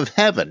kingdom of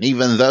heaven,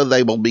 even though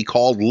they will be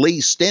called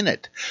least in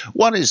it.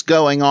 What is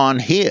going on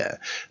here?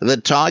 The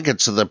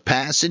targets of the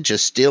passage are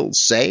still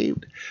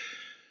saved?"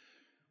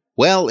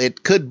 Well,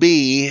 it could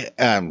be...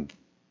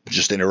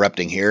 just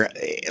interrupting here,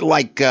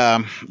 like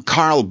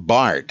Karl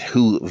Barth,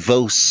 who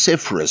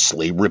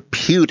vociferously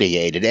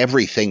repudiated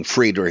everything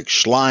Friedrich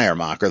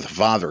Schleiermacher, the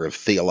father of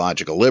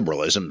theological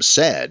liberalism,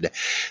 said.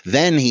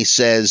 Then he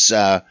says,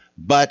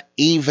 but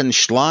even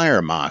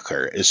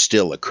Schleiermacher is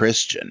still a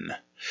Christian.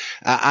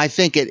 I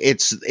think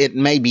it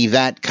may be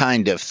that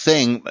kind of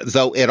thing,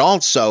 though it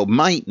also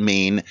might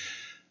mean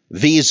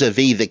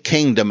vis-a-vis the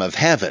kingdom of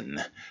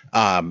heaven.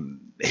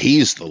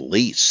 He's the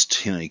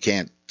least, you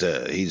can't,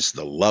 he's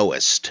the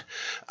lowest,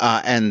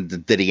 and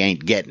that he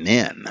ain't getting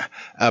in,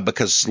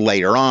 because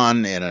later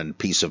on in a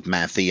piece of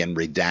Matthean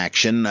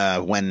redaction,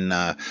 when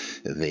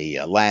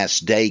the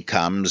last day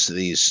comes,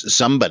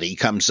 somebody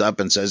comes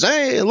up and says,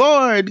 "Hey,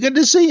 Lord, good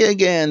to see you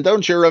again.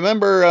 Don't you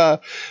remember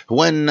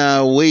when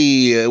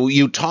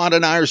you taught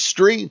in our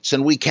streets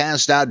and we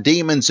cast out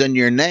demons in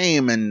your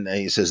name?" And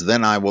he says,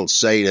 "Then I will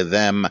say to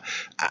them,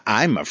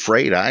 I'm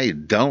afraid I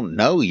don't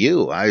know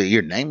you.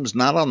 Your name's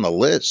not on the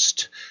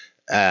list."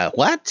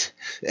 What?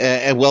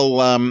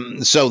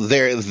 So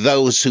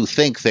those who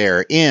think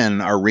they're in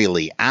are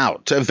really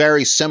out.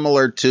 Very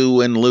similar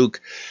to in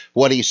Luke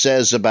what he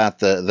says about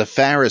the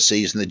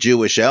Pharisees and the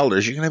Jewish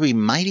elders. You're going to be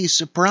mighty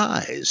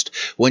surprised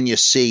when you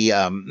see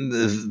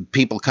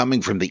people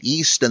coming from the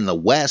east and the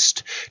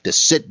west to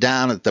sit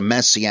down at the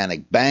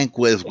messianic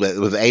banquet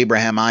with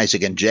Abraham,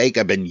 Isaac, and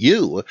Jacob, and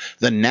you,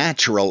 the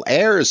natural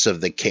heirs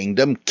of the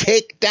kingdom,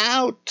 kicked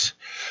out.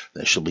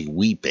 There shall be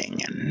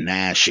weeping and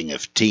gnashing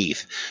of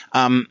teeth.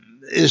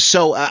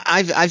 So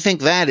I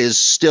think that is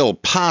still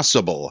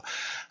possible.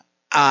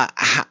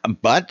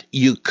 But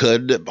you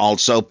could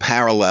also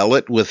parallel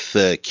it with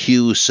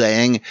Q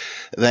saying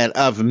that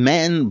of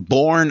men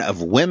born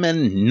of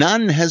women,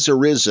 none has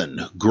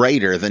arisen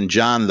greater than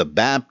John the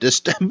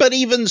Baptist. But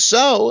even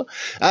so,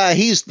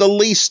 he's the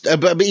least,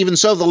 even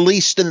so, the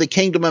least in the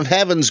kingdom of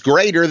heaven's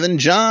greater than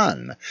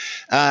John.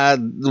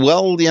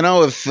 Well,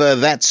 if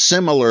that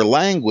similar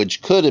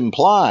language could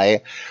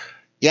imply,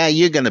 yeah,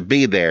 you're going to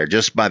be there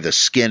just by the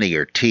skin of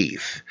your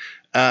teeth.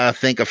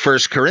 Think of 1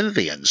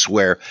 Corinthians,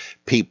 where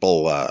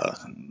people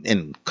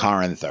in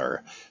Corinth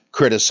are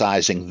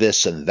criticizing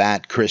this and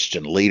that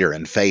Christian leader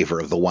in favor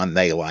of the one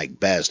they like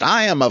best.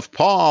 I am of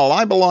Paul.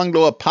 I belong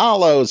to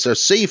Apollos or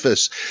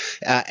Cephas.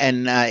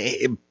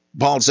 And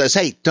Paul says,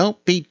 hey,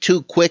 don't be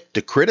too quick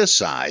to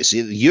criticize.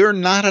 You're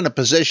not in a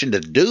position to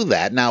do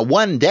that. Now,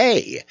 one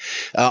day,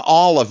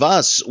 all of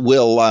us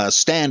will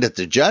stand at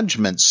the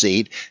judgment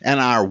seat, and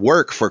our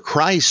work for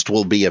Christ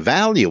will be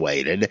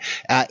evaluated.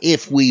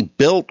 If we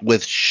built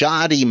with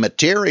shoddy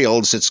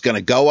materials, it's going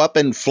to go up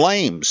in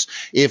flames.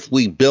 If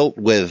we built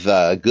with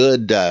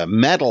good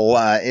metal,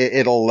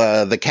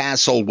 the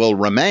castle will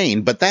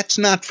remain. But that's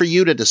not for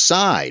you to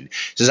decide.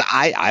 He says,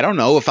 I don't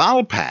know if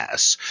I'll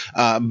pass.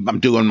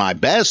 I'm doing my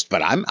best,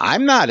 but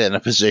I'm not in a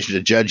position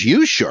to judge.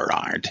 You sure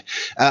aren't.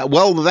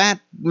 Well, that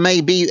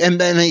may be.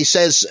 And then he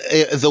says,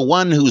 the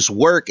one whose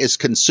work is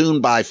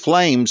consumed by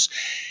flames,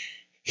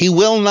 he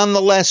will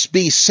nonetheless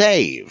be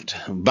saved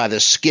by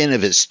the skin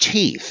of his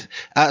teeth.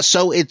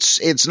 So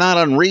it's not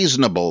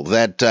unreasonable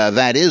that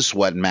that is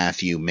what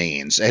Matthew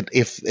means.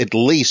 At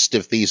least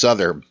if these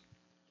other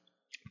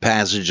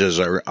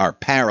passages are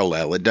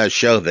parallel, it does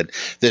show that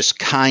this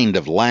kind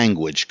of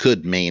language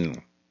could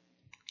mean,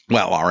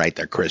 well, all right,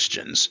 they're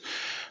Christians.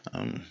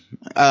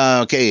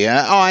 Okay.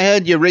 I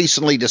heard you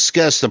recently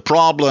discuss the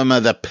problem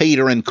of the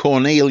Peter and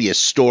Cornelius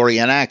story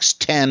in Acts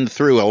 10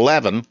 through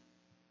 11.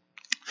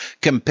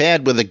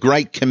 Compared with the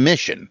Great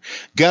Commission,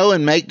 go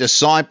and make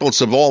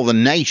disciples of all the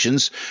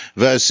nations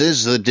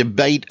versus the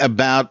debate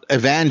about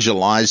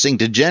evangelizing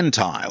to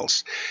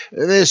Gentiles.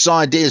 This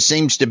idea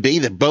seems to be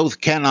that both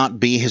cannot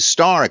be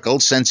historical,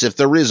 since if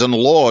the risen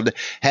Lord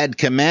had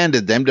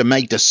commanded them to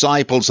make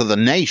disciples of the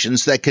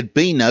nations, there could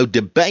be no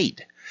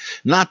debate.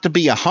 Not to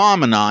be a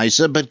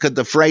harmonizer, but could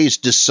the phrase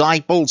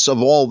disciples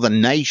of all the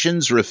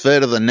nations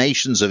refer to the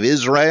nations of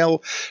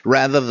Israel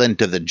rather than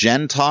to the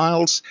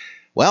Gentiles?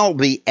 Well,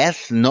 the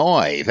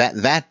ethnoi,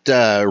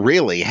 that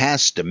really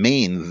has to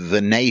mean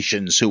the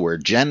nations who are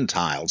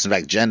Gentiles. In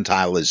fact,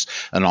 Gentile is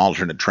an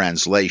alternate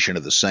translation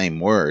of the same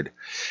word.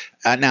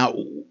 Now,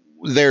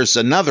 there's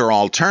another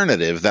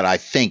alternative that I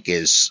think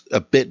is a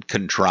bit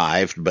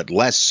contrived, but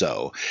less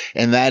so,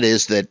 and that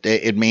is that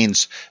it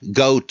means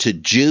go to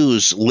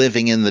Jews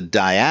living in the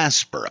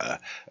diaspora.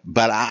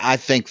 But I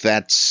think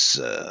that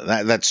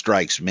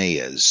strikes me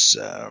as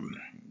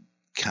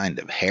kind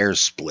of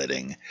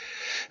hair-splitting.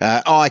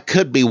 I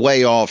could be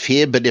way off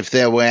here, but if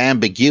there were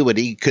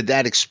ambiguity, could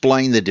that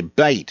explain the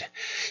debate?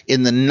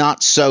 In the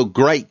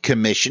Not-So-Great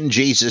Commission,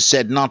 Jesus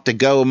said not to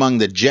go among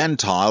the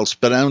Gentiles,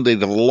 but only to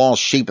the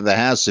lost sheep of the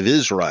house of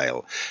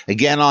Israel.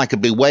 Again, I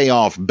could be way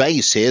off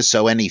base here,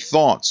 so any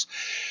thoughts?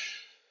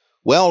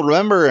 Well,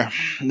 remember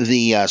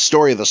the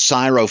story of the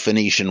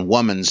Syrophoenician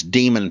woman's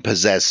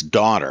demon-possessed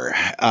daughter.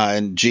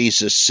 And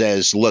Jesus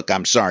says, look,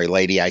 I'm sorry,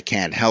 lady, I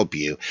can't help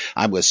you.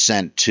 I was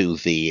sent to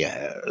the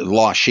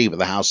lost sheep of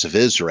the house of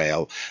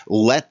Israel.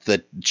 Let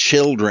the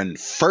children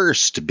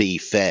first be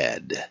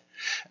fed.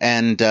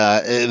 And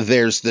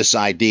there's this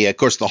idea, of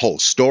course, the whole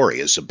story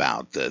is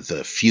about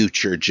the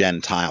future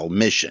Gentile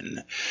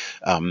mission.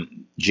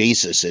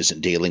 Jesus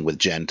isn't dealing with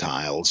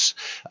Gentiles,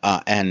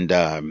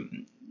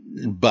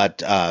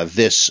 but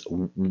this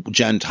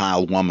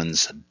Gentile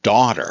woman's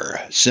daughter,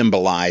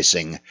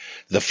 symbolizing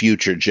the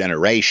future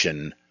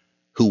generation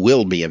who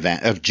will be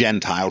of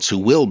Gentiles who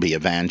will be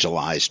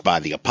evangelized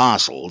by the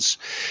apostles,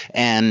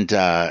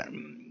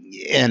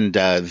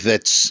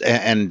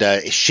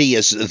 she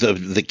is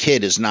the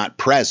kid is not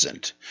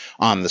present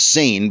on the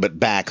scene, but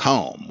back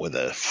home with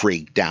a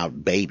freaked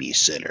out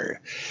babysitter.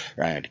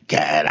 Right,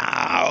 get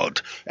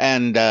out,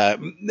 and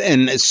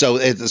so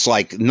it's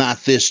like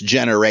not this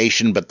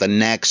generation, but the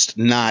next,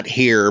 not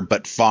here,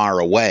 but far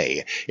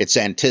away. It's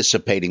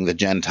anticipating the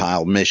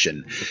Gentile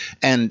mission,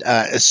 and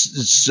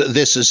so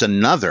this is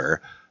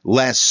another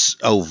less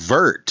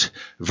overt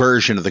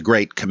version of the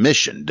Great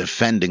Commission,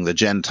 defending the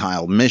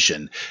Gentile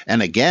mission.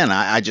 And again,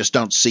 I just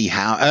don't see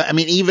how. I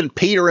mean, even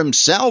Peter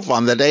himself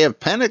on the day of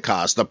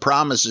Pentecost, the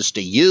promises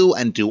to you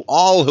and to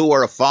all who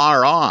are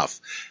afar off.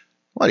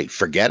 What, did he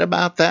forget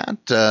about that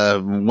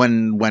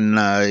when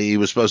he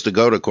was supposed to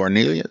go to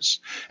Cornelius?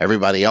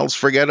 Everybody else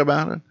forget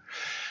about it?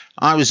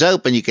 I was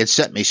hoping you could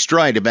set me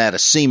straight about a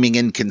seeming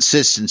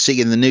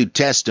inconsistency in the New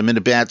Testament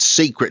about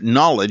secret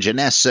knowledge and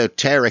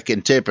esoteric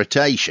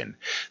interpretation.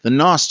 The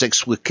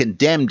Gnostics were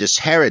condemned as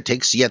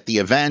heretics, yet the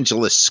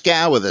evangelists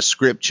scour the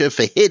scripture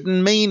for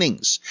hidden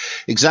meanings.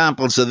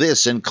 Examples of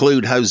this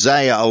include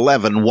Hosea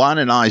 11:1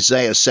 and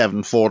Isaiah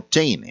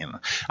 7:14.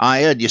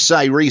 I heard you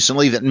say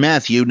recently that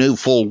Matthew knew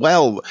full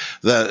well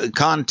the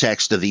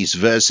context of these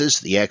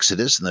verses, the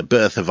Exodus and the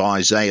birth of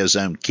Isaiah's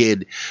own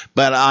kid,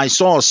 but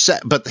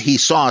he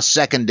saw a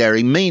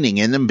secondary meaning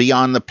in them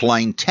beyond the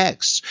plain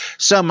texts.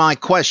 So my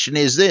question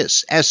is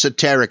this: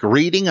 esoteric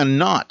reading or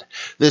not?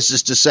 This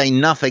is to say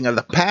nothing of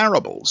the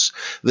parables.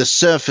 The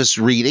surface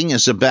reading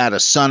is about a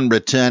son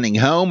returning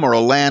home or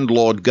a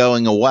landlord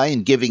going away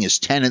and giving his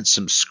tenants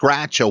some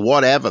scratch or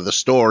whatever the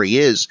story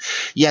is,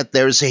 yet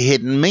there's a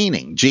hidden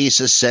meaning.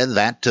 Jesus said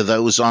that to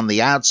those on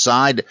the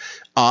outside.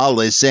 All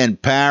is in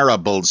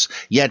parables,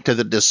 yet to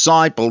the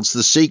disciples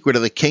the secret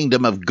of the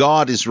kingdom of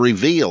God is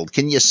revealed.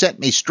 Can you set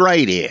me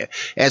straight here?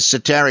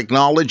 Esoteric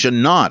knowledge or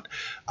not?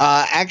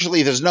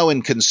 Actually, there's no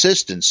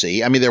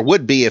inconsistency. I mean, there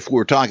would be if we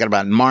were talking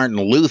about Martin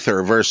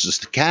Luther versus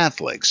the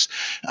Catholics.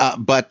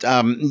 But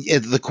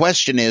the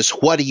question is,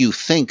 what do you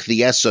think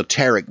the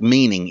esoteric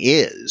meaning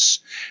is?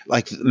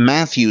 Like,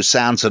 Matthew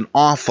sounds an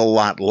awful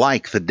lot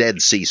like the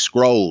Dead Sea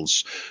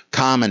Scrolls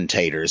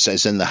commentators,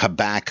 as in the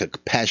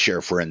Habakkuk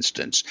Pesher, for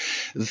instance.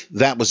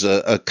 That was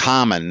a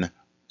common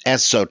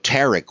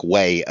esoteric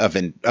way of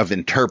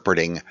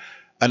interpreting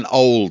an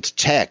old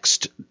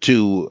text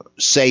to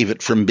save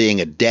it from being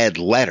a dead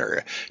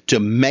letter, to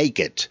make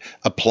it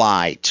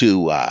apply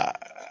to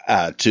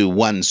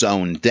one's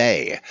own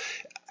day.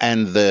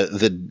 And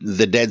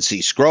the Dead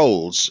Sea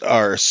Scrolls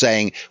are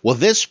saying, well,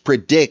 this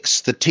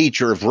predicts the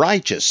teacher of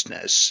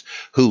righteousness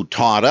who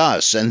taught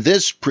us, and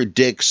this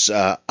predicts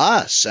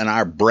us and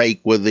our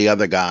break with the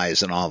other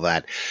guys and all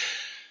that.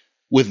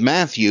 With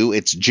Matthew,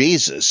 it's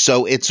Jesus.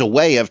 So it's a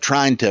way of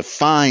trying to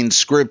find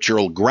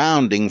scriptural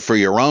grounding for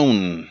your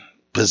own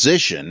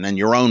position and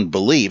your own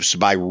beliefs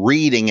by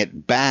reading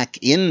it back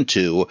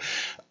into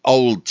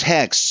old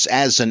texts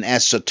as an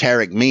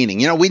esoteric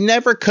meaning. You know, we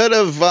never could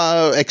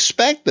have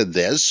expected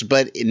this,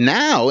 but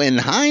now, in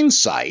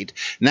hindsight,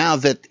 now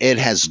that it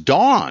has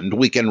dawned,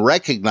 we can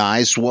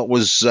recognize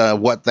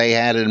what they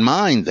had in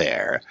mind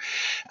there.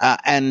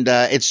 And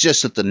it's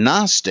just that the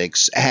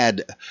Gnostics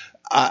had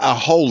a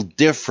whole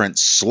different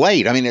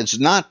slate. I mean, it's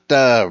not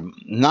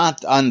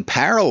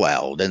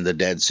unparalleled in the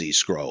Dead Sea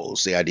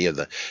Scrolls. The idea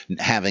of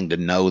having to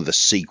know the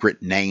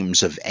secret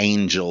names of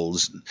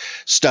angels,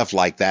 stuff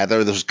like that.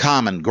 There's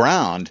common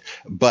ground,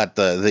 but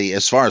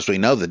as far as we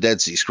know, the Dead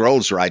Sea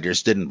Scrolls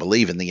writers didn't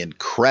believe in the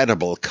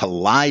incredible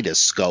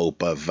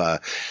kaleidoscope of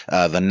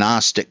the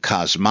Gnostic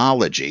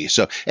cosmology.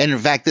 So, and in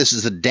fact, this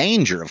is the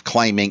danger of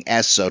claiming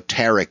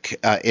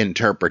esoteric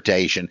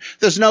interpretation.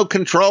 There's no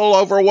control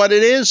over what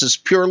it is. It's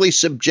purely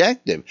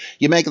subjective.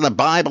 You're making the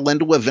Bible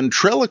into a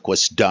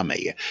ventriloquist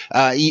dummy.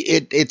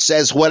 It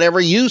says whatever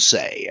you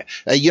say.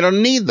 You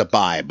don't need the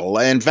Bible.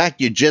 In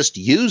fact, you're just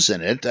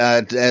using it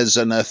as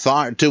an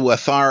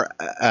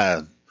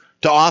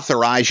to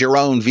authorize your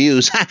own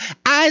views.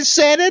 I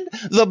said it.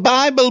 The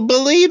Bible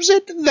believes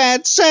it.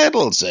 That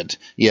settles it.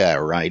 Yeah,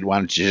 right. Why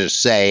don't you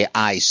just say,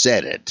 I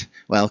said it?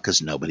 Well,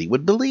 because nobody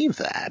would believe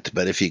that.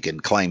 But if you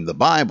can claim the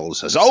Bible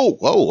says, oh,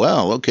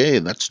 well, okay,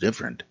 that's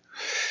different.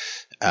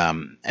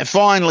 And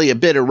finally, a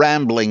bit of a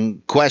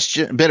rambling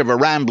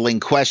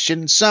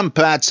question. Some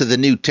parts of the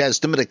New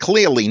Testament are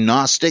clearly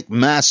Gnostic,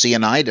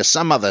 Messianite, or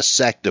some other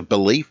sect of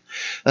belief.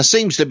 There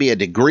seems to be a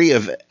degree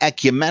of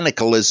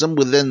ecumenicalism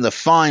within the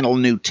final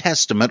New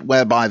Testament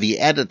whereby the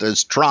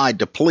editors tried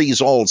to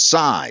please all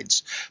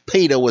sides.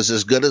 Peter was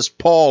as good as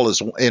Paul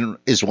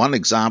is one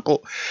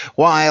example.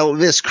 While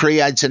this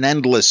creates an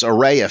endless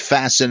array of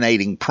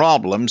fascinating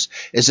problems,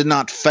 is it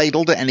not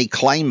fatal to any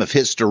claim of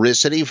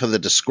historicity for the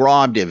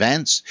described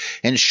events?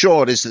 In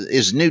short,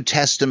 is New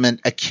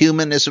Testament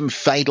ecumenism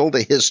fatal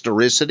to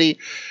historicity?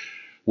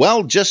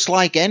 Well, just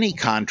like any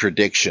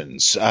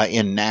contradictions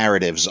in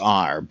narratives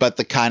are, but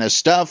the kind of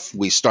stuff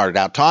we started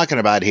out talking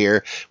about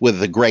here with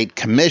the Great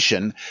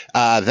Commission,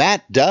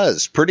 that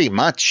does pretty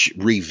much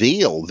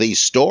reveal these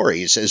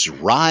stories as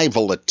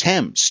rival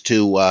attempts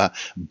to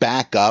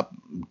back up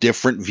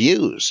different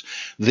views.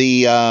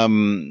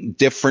 The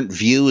different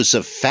views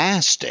of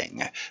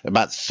fasting,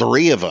 about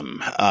 3 of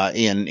them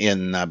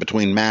in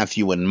between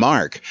Matthew and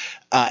Mark.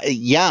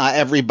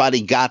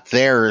 Everybody got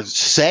their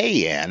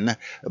say in,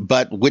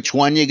 but which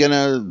one you going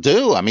to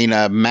do? I mean,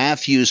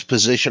 Matthew's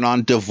position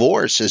on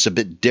divorce is a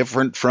bit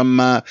different from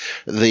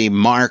the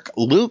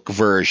Mark-Luke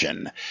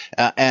version.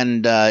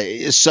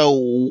 So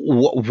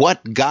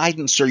what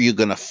guidance are you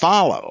going to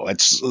follow?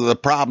 It's the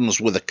problems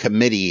with a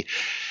committee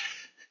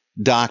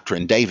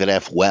doctrine. David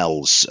F.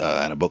 Wells,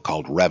 in a book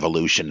called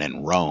Revolution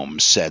in Rome,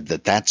 said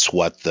that that's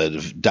what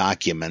the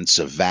documents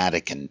of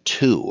Vatican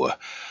II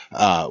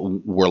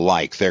were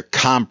like. They're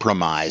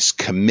compromise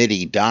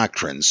committee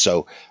doctrines,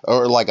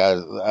 or like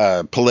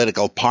a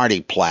political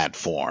party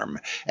platform.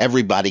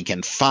 Everybody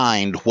can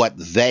find what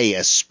they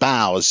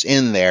espouse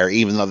in there,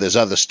 even though there's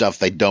other stuff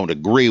they don't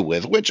agree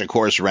with, which of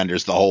course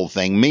renders the whole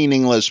thing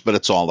meaningless, but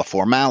it's all a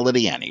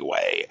formality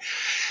anyway.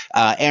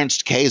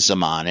 Ernst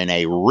Käsemann, in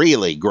a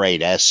really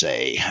great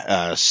essay,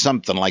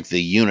 something like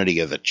the unity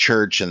of the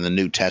church and the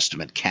New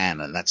Testament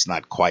canon. That's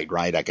not quite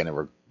right. I can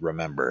never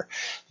remember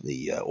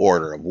the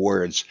order of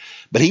words.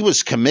 But he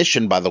was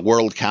commissioned by the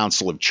World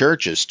Council of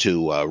Churches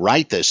to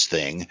write this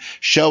thing,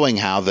 showing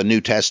how the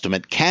New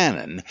Testament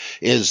canon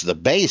is the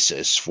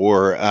basis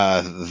for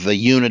the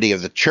unity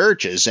of the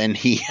churches. And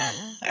he,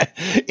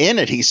 in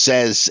it, he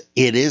says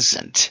it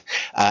isn't.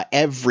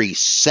 Every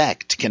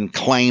sect can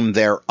claim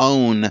their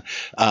own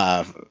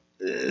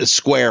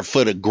square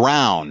foot of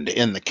ground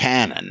in the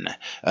canon.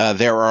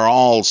 There are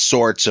all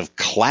sorts of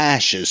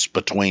clashes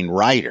between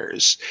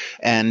writers,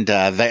 and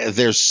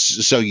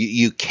so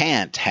you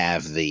can't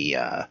have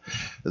the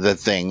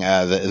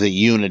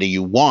unity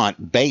you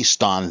want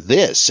based on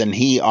this. And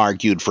he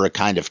argued for a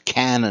kind of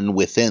canon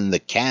within the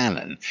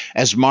canon,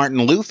 as Martin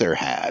Luther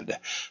had,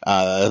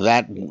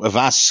 that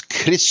was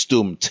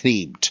Christum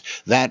triebt,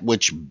 that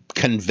which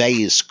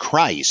conveys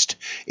Christ,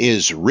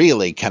 is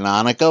really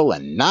canonical,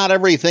 and not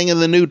everything in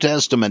the New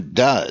Testament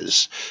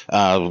does.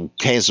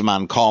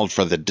 Käsemann called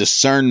for the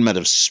discernment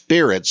of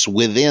spirits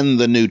within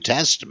the New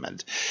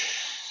Testament.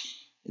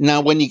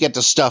 Now, when you get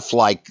to stuff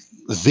like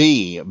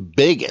the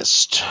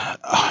biggest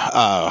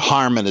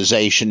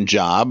harmonization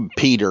job,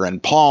 Peter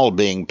and Paul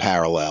being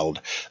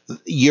paralleled,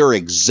 you're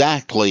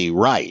exactly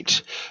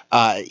right.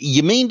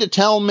 You mean to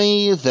tell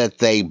me that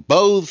they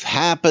both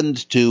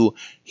happened to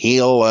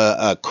heal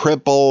a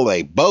cripple?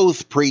 They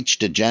both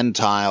preached to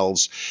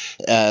Gentiles.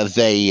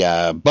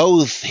 They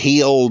both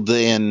healed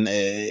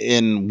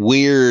in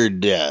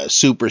weird,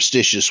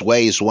 superstitious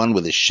ways, one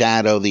with his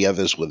shadow, the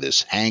others with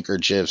his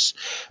handkerchiefs.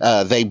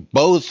 They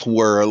both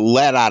were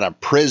let out of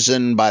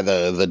prison by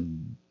the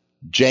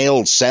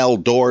jail cell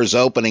doors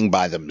opening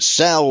by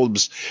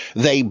themselves.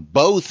 They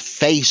both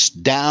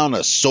faced down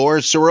a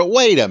sorcerer.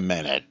 Wait a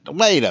minute.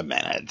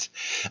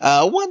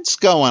 What's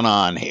going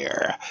on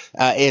here?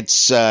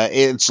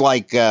 It's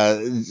like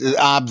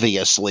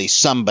obviously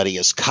somebody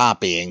is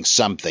copying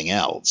something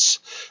else.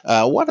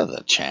 What are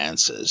the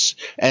chances?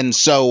 And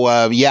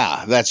so,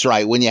 that's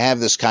right. When you have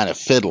this kind of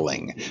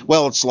fiddling,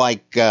 well, it's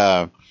like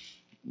I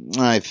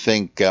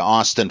think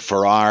Austin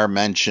Farrar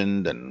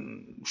mentioned,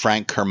 and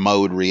Frank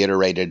Kermode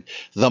reiterated,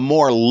 the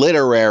more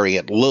literary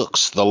it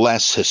looks, the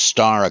less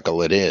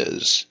historical it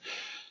is.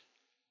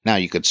 Now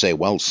you could say,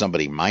 well,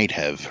 somebody might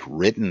have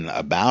written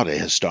about a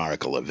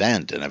historical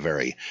event in a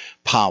very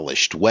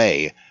polished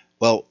way.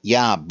 Well,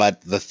 yeah,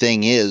 but the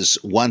thing is,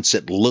 once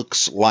it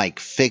looks like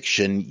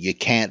fiction, you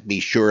can't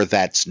be sure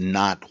that's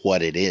not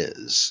what it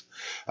is.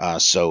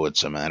 So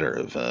it's a matter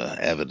of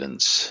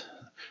evidence.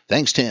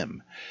 Thanks,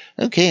 Tim.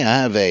 Okay,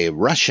 I have a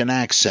Russian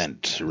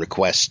accent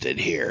requested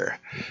here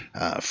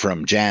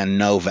from Jan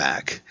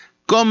Novak.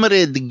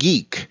 Comrade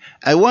Geek,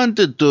 I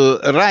wanted to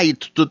write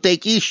to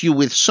take issue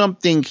with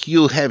something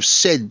you have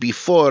said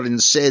before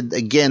and said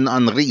again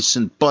on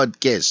recent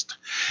podcast,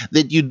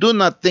 that you do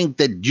not think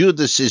that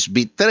Judas's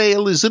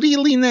betrayal is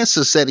really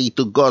necessary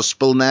to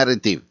gospel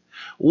narrative.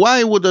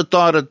 Why would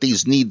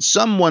authorities need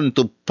someone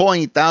to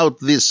point out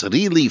this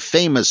really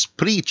famous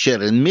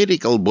preacher and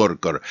miracle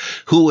worker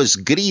who was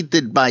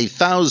greeted by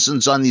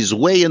thousands on his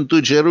way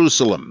into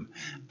Jerusalem?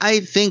 I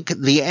think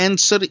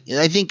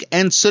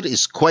answer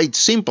is quite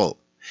simple.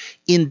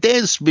 In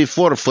days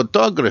before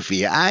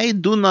photography, I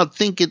do not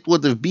think it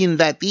would have been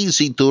that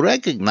easy to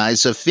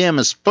recognize a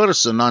famous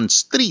person on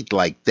street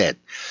like that,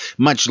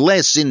 much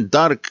less in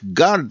dark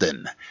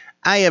garden.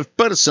 I have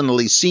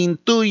personally seen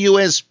 2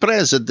 U.S.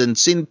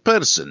 presidents in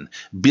person,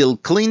 Bill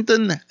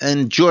Clinton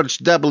and George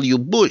W.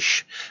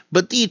 Bush,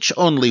 but each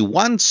only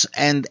once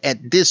and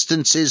at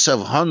distances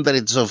of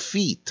hundreds of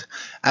feet.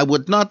 I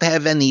would not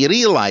have any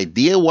real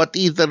idea what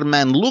either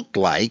man looked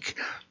like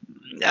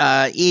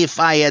if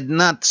I had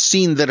not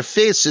seen their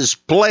faces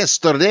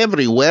plastered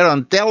everywhere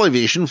on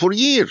television for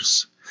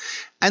years.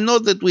 I know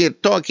that we are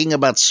talking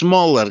about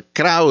smaller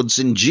crowds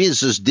and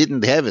Jesus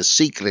didn't have a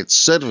secret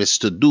service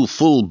to do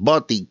full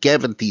body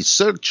cavity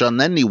search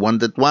on anyone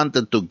that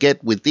wanted to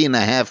get within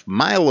a half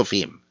mile of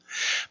him.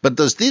 But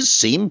does this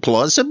seem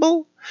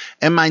plausible?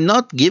 Am I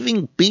not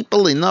giving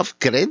people enough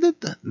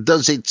credit?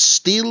 Does it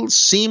still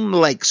seem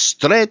like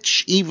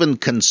stretch, even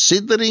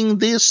considering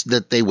this,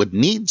 that they would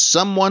need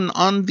someone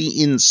on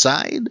the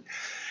inside?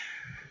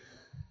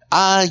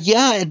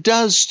 Yeah, it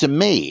does to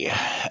me.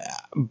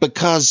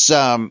 Because,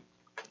 for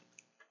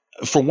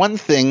one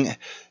thing,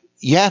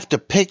 you have to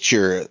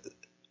picture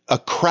a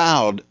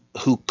crowd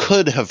who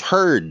could have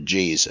heard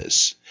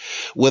Jesus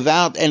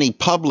without any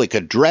public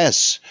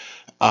address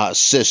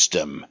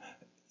system.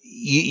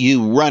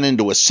 You run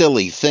into a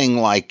silly thing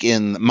like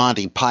in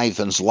Monty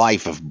Python's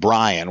Life of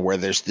Brian, where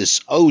there's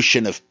this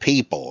ocean of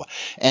people,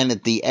 and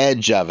at the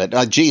edge of it,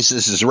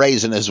 Jesus is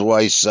raising his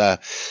voice,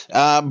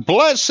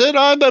 blessed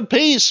are the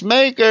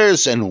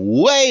peacemakers, and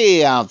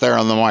way out there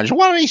on the margin,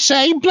 what did he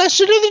say?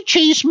 Blessed are the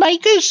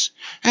cheesemakers?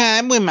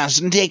 We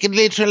mustn't take it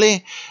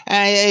literally.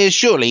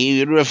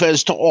 Surely it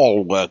refers to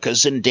all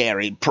workers in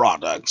dairy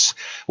products.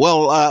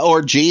 Well,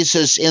 or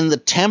Jesus in the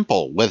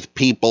temple with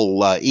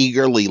people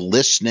eagerly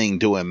listening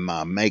to him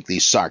make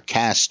these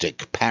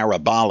sarcastic,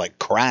 parabolic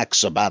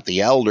cracks about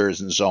the elders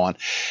and so on.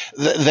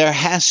 There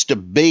has to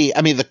be,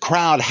 the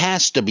crowd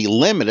has to be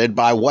limited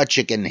by what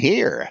you can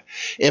hear.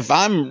 If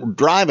I'm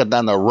driving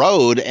down the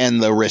road and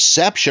the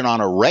reception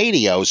on a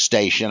radio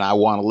station I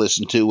want to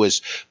listen to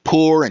is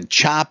poor and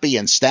choppy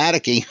and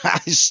staticky,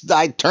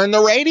 I turn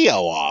the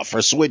radio off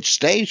or switch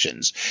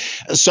stations.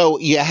 So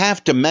you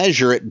have to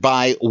measure it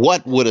by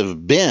what would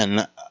have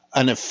been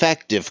an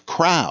effective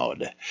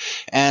crowd,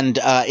 and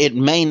it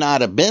may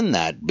not have been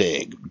that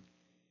big.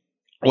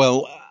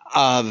 Well,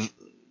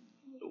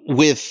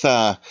 with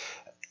the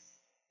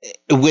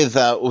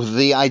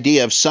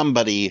idea of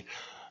somebody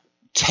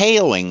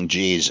tailing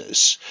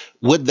Jesus,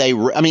 wouldn't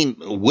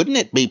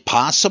it be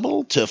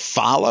possible to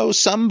follow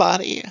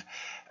somebody?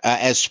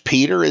 As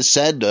Peter is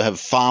said to have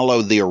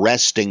followed the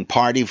arresting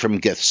party from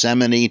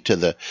Gethsemane to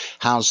the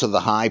house of the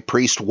high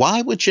priest.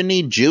 Why would you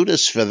need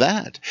Judas for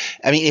that?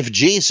 If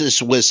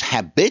Jesus was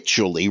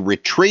habitually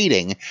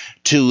retreating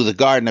to the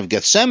Garden of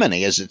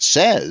Gethsemane, as it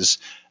says,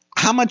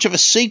 how much of a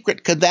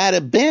secret could that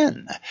have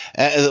been?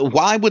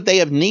 Why would they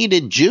have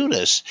needed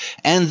Judas?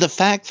 And the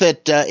fact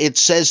that it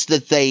says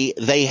that they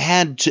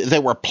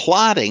were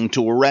plotting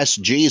to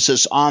arrest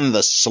Jesus on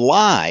the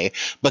sly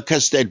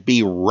because there'd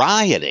be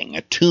rioting,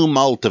 a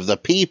tumult of the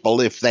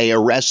people if they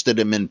arrested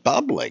him in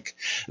public.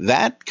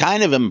 That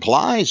kind of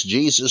implies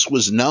Jesus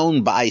was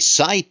known by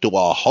sight to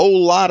a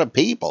whole lot of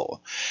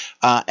people.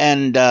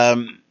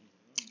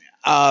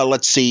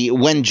 Let's see,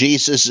 when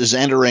Jesus is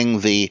entering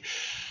the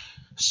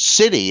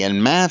city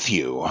in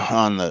Matthew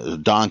on the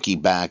donkey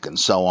back and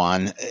so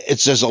on,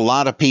 it says a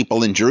lot of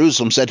people in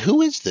Jerusalem said,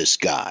 who is this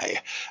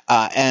guy?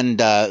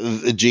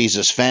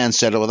 Jesus fans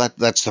said, well,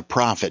 that's the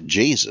prophet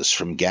Jesus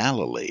from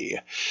Galilee.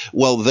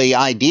 Well, the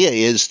idea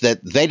is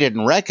that they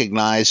didn't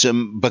recognize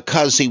him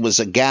because he was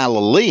a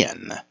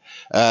Galilean.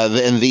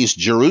 And these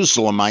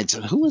Jerusalemites,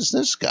 who is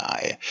this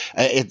guy?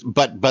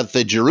 But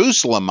the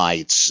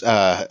Jerusalemites,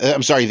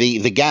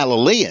 the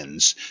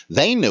Galileans,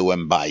 they knew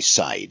him by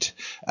sight.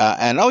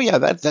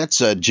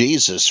 That's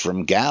Jesus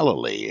from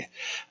Galilee.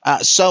 Or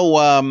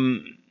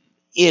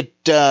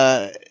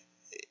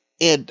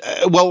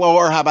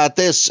how about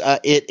this?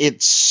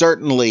 It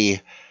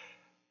certainly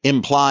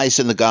implies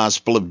in the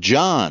Gospel of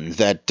John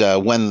that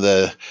when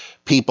the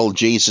people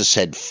Jesus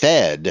had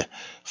fed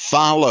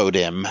followed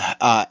him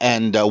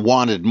and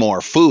wanted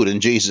more food,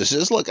 and Jesus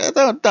says, look,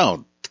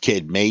 don't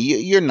kid me.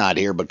 You're not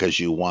here because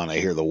you want to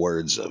hear the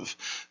words of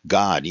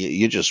God.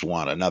 You just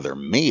want another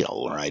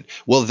meal, right?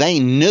 Well, they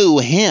knew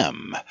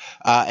him,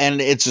 and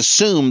it's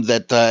assumed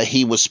that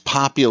he was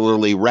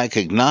popularly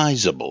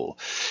recognizable.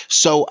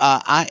 So,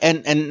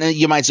 and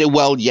you might say,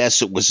 well,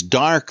 yes, it was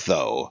dark,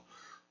 though.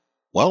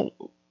 Well,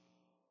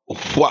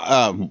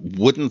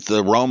 wouldn't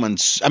the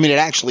Romans, I mean, it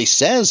actually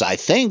says, I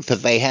think,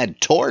 that they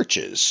had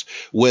torches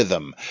with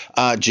them.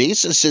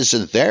 Jesus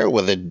isn't there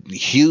with a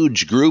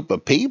huge group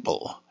of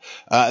people.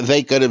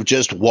 They could have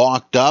just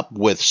walked up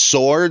with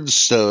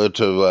swords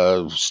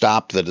to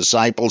stop the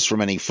disciples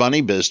from any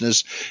funny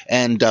business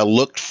and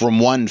looked from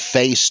one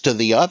face to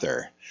the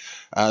other.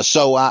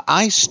 So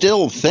I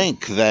still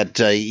think that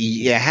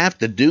you have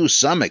to do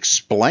some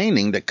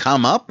explaining to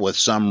come up with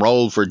some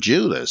role for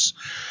Judas.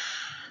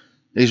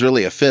 He's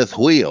really a fifth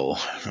wheel.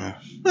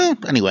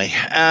 Anyway,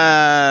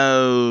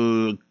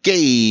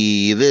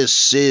 okay,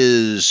 this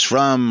is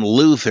from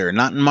Luther,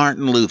 not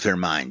Martin Luther,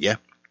 mind you.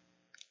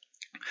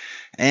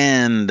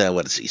 And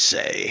what does he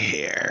say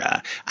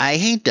here? I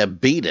hate to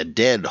beat a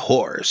dead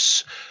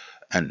horse.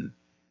 And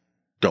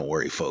don't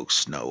worry,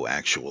 folks, no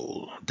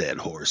actual dead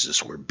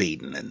horses were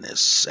beaten in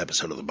this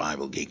episode of the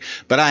Bible Geek.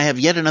 But I have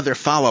yet another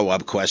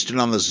follow-up question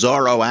on the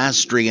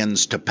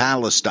Zoroastrians to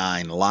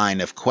Palestine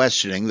line of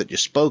questioning that you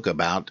spoke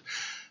about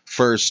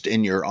first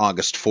in your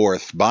August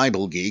 4th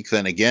Bible Geek,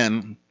 then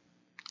again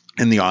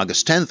in the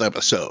August 10th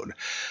episode.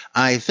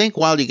 I think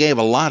while you gave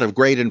a lot of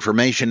great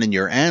information in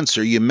your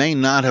answer, you may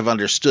not have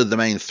understood the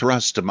main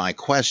thrust of my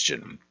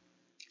question.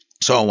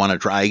 So I want to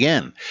try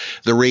again.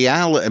 The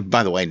reality,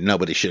 by the way,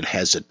 nobody should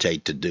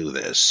hesitate to do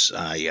this.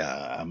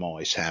 I'm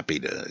always happy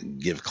to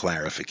give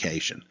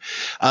clarification.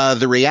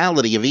 The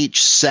reality of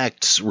each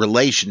sect's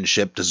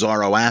relationship to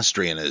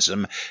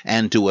Zoroastrianism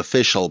and to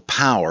official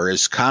power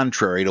is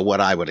contrary to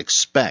what I would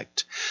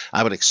expect.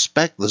 I would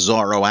expect the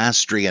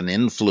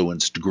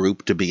Zoroastrian-influenced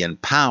group to be in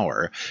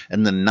power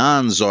and the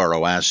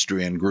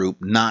non-Zoroastrian group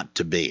not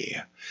to be.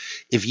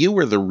 If you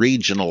were the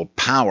regional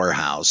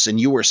powerhouse and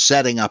you were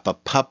setting up a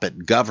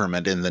puppet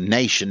government in the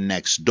nation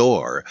next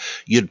door,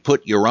 you'd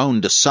put your own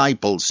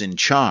disciples in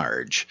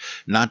charge.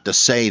 Not to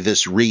say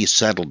this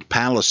resettled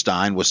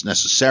Palestine was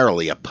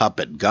necessarily a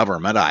puppet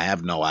government, I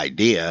have no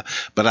idea,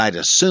 but I'd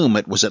assume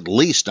it was at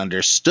least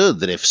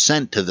understood that if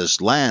sent to this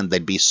land,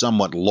 they'd be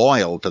somewhat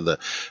loyal to the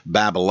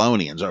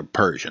Babylonians, or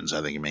Persians,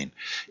 I think you mean.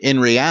 In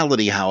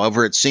reality,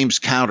 however, it seems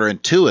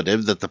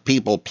counterintuitive that the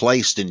people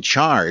placed in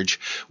charge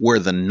were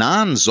the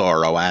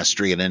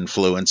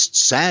non-Zoroastrian-influenced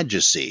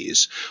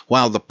Sadducees,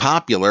 while the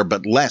popular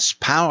but less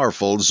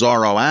powerful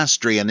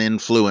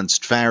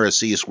Zoroastrian-influenced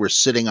Pharisees were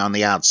sitting on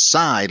the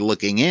outside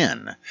looking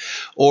in.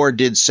 Or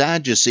did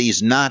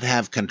Sadducees not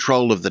have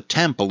control of the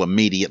temple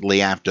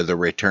immediately after the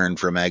return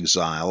from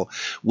exile,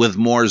 with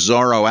more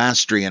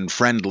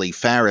Zoroastrian-friendly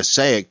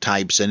Pharisaic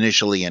types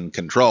initially in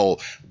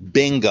control?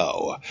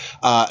 Bingo.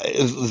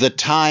 The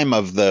time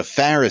of the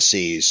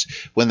Pharisees,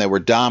 when they were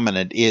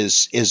dominant,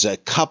 is a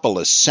couple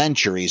of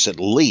centuries at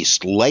least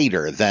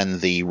later than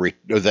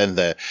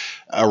the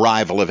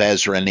arrival of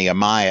Ezra,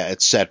 Nehemiah,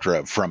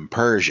 etc. from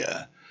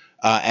Persia.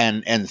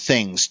 And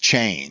things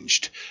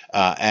changed,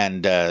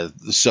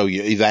 so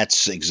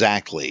that's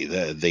exactly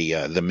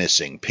the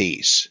missing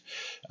piece,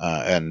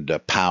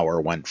 and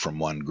power went from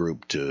one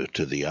group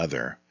to the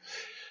other.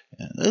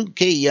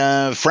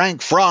 Okay,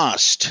 Frank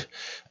Frost.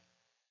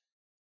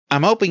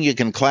 I'm hoping you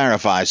can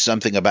clarify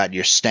something about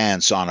your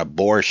stance on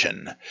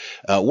abortion.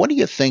 What do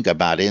you think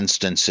about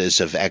instances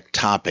of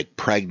ectopic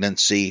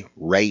pregnancy,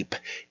 rape,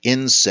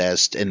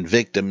 incest, and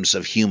victims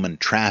of human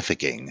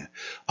trafficking?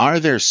 Are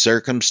there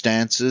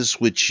circumstances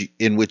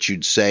in which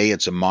you'd say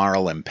it's a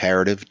moral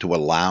imperative to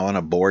allow an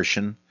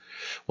abortion?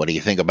 What do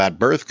you think about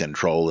birth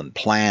control and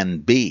Plan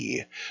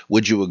B?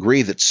 Would you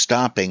agree that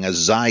stopping a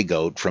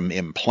zygote from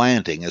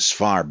implanting is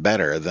far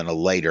better than a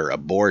later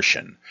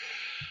abortion?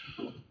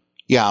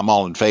 Yeah, I'm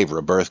all in favor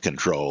of birth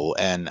control,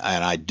 and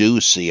I do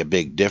see a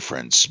big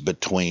difference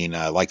between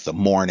like the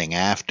morning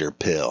after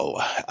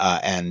pill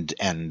and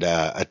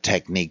a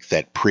technique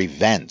that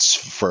prevents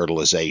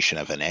fertilization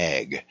of an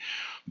egg.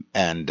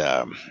 And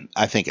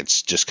I think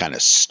it's just kind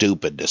of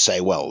stupid to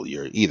say, well,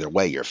 either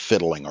way you're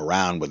fiddling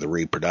around with the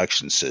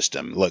reproduction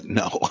system. Look,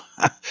 no,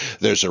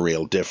 there's a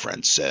real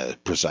difference,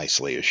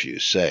 precisely as you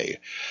say.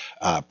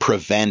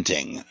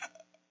 Preventing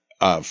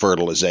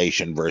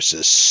fertilization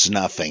versus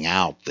snuffing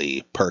out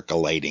the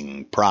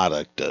percolating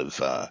product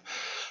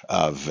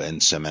of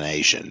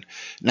insemination.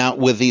 Now,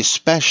 with these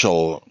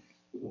special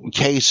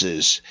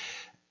cases,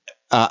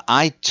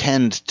 I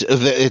tend to,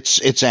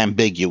 it's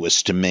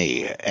ambiguous to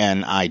me,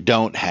 and I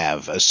don't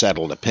have a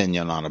settled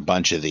opinion on a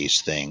bunch of these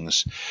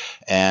things.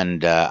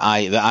 And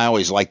I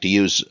always like to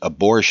use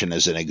abortion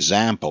as an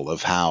example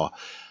of how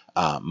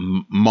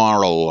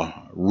moral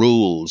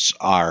rules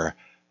are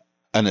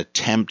an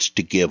attempt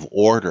to give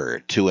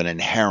order to an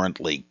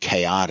inherently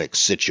chaotic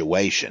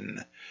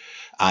situation.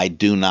 I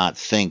do not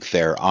think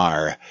there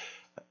are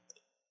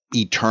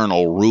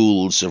eternal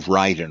rules of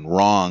right and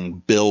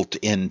wrong built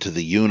into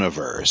the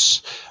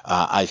universe.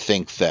 I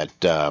think that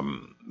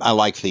I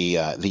like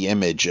the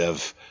image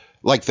of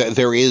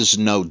there is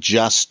no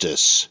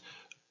justice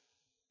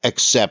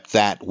except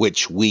that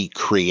which we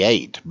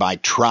create by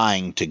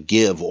trying to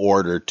give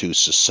order to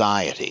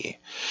society.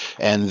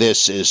 And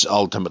this is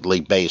ultimately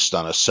based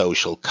on a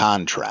social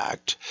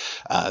contract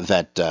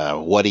that,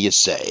 what do you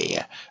say?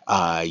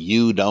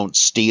 You don't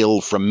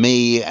steal from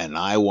me and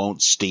I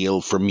won't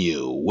steal from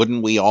you.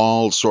 Wouldn't we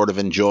all sort of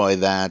enjoy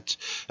that?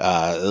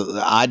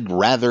 I'd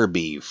rather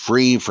be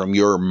free from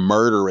your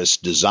murderous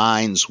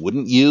designs.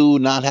 Wouldn't you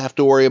not have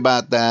to worry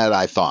about that?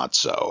 I thought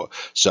so.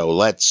 So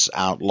let's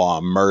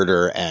outlaw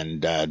murder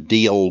and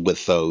deal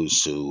with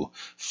those who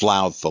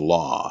flout the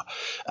law.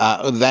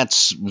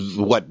 That's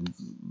what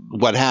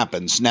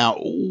happens. Now,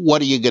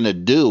 what are you going to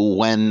do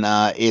when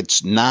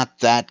it's not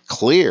that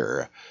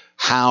clear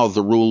how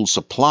the rules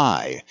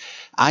apply?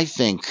 I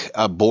think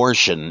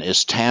abortion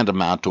is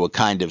tantamount to a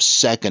kind of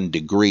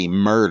second-degree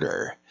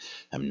murder.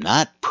 I'm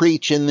not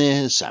preaching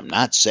this. I'm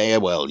not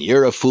saying, well,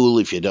 you're a fool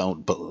if you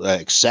don't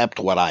accept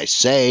what I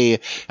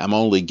say. I'm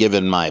only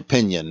giving my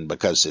opinion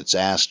because it's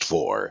asked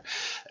for.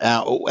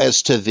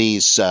 As to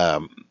these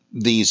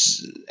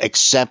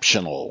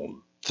exceptional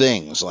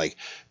things, like,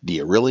 do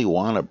you really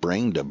want to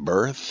bring to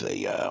birth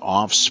the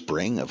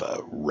offspring of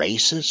a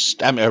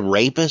rapist, or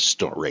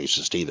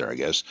racist either, I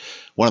guess.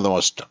 One of the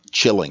most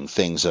chilling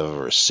things I've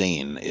ever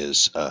seen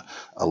is a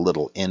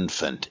little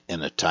infant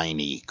in a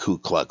tiny Ku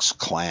Klux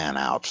Klan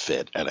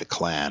outfit at a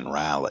Klan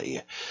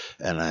rally.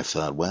 And I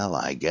thought, well,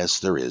 I guess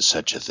there is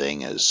such a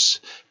thing as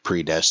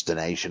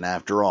predestination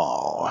after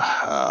all,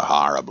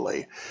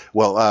 horribly.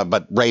 Well,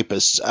 but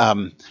rapists...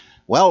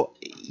 well,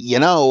 you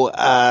know,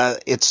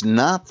 it's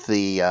not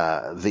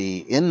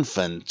the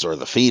infant or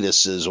the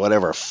fetus's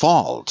whatever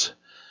fault.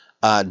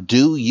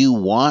 Do you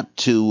want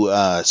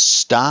to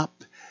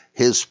stop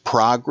his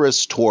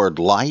progress toward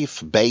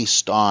life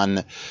based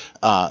on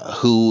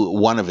who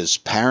one of his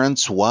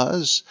parents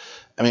was?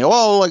 I mean,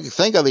 well,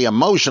 think of the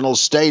emotional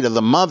state of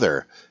the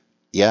mother.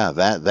 Yeah,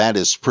 that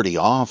is pretty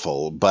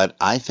awful, but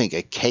I think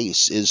a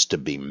case is to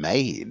be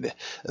made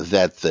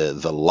that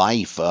the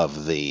life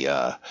of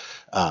the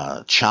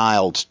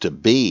child to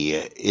be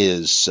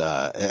is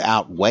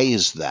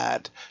outweighs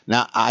that.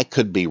 Now, I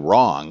could be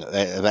wrong.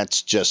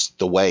 That's just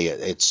the way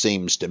it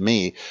seems to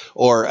me.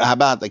 Or how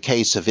about the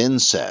case of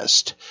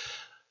incest?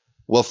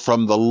 Well,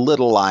 from the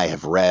little I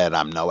have read,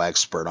 I'm no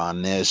expert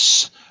on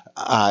this.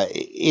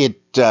 I'm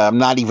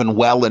not even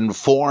well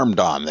informed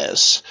on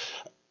this.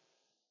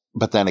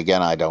 But then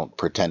again, I don't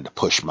pretend to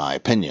push my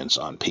opinions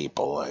on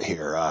people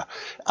here.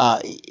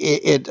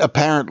 It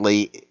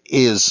apparently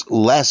is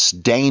less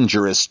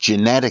dangerous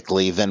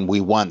genetically than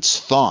we once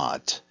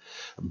thought.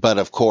 But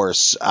of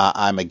course,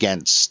 I'm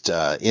against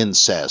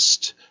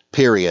incest,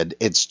 period.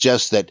 It's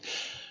just that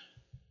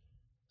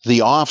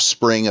the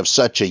offspring of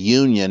such a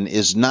union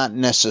is not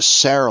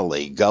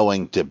necessarily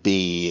going to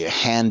be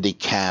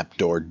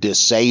handicapped or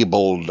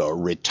disabled or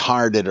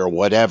retarded or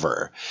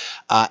whatever.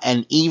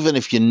 And even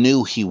if you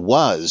knew he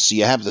was,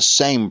 you have the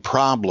same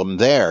problem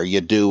there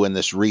you do in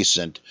this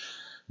recent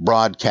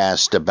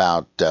broadcast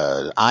about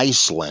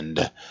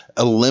Iceland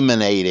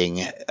eliminating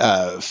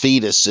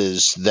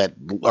fetuses that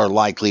are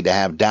likely to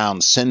have Down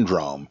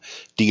syndrome.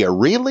 Do you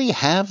really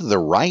have the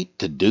right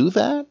to do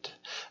that?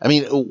 I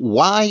mean,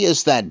 why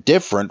is that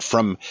different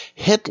from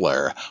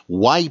Hitler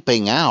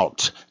wiping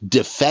out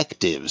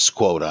defectives,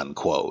 quote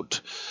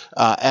unquote?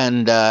 I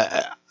don't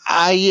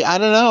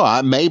know.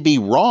 I may be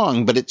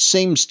wrong, but it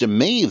seems to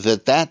me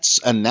that that's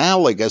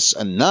analogous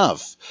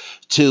enough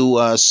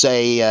to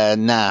say,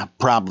 nah,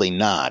 probably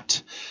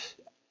not.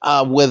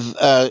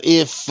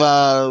 If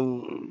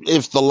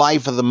the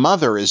life of the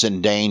mother is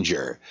in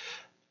danger,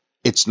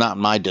 it's not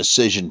my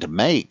decision to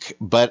make,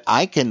 but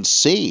I can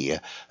see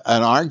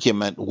an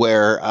argument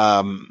where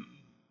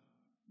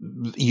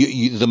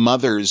the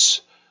mother's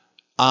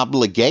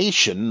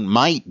obligation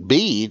might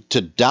be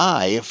to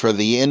die for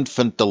the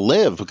infant to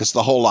live, because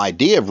the whole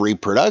idea of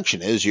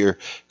reproduction is you're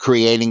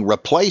creating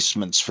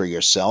replacements for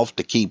yourself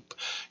to keep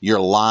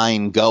your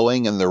line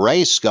going and the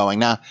race going.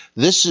 Now,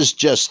 this is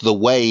just the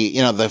way,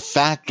 the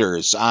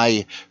factors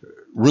I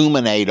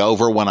ruminate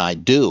over when I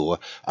do.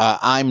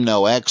 I'm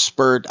no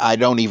expert. I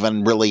don't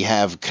even really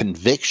have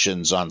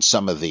convictions on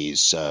some of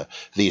these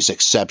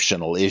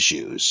exceptional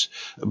issues.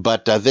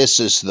 But this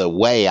is the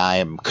way I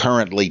am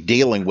currently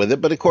dealing with it.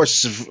 But of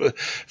course,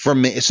 for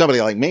me, somebody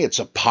like me, it's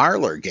a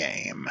parlor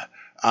game.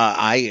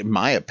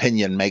 My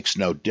opinion makes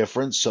no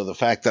difference. So the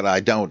fact that I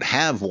don't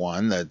have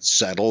one that's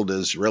settled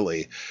is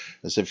really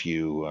as if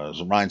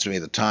reminds me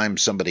of the time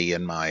somebody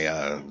in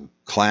my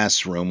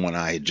classroom when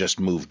I had just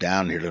moved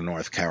down here to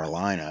North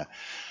Carolina,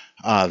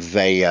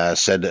 they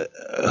said,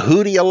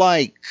 who do you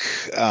like,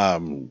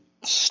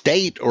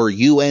 state or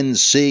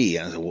UNC?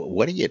 And I said,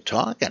 what are you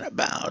talking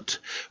about?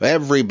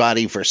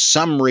 Everybody, for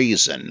some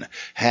reason,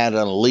 had an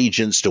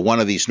allegiance to one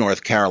of these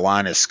North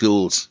Carolina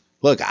schools.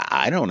 Look,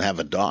 I don't have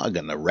a dog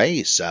in the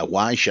race.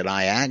 Why should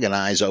I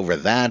agonize over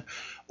that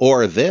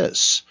or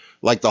this?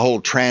 like the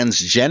whole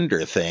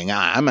transgender thing,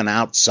 I'm an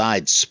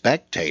outside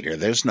spectator.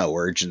 There's no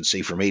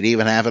urgency for me to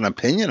even have an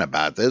opinion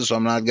about this, so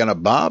I'm not going to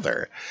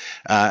bother.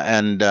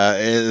 And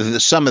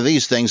some of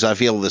these things I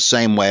feel the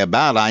same way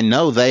about. I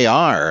know they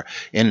are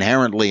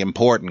inherently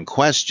important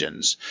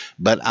questions,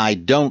 but I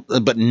don't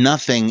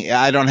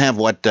have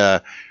what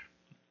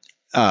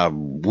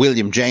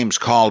William James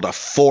called a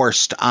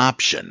forced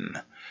option.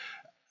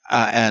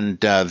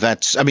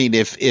 That's, I mean,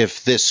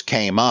 if this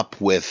came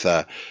up with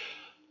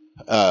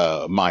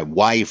my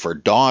wife or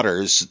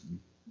daughters,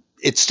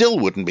 it still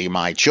wouldn't be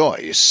my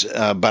choice.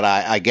 But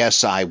I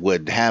guess I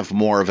would have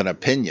more of an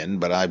opinion,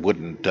 but I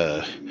wouldn't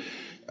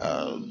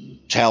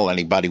tell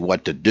anybody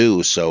what to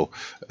do. So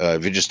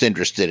if you're just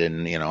interested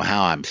in,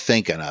 how I'm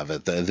thinking of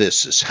it,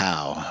 this is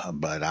how.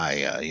 But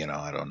I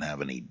don't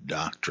have any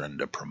doctrine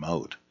to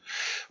promote.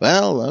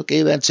 Well,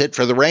 okay, that's it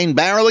for the rain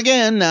barrel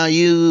again. Now,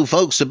 you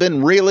folks have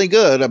been really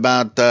good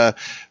about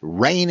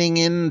raining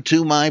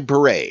into my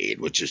parade,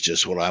 which is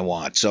just what I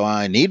want. So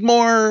I need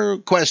more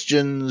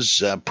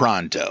questions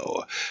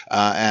pronto,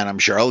 and I'm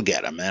sure I'll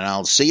get them. And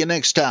I'll see you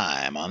next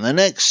time on the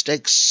next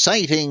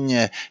exciting,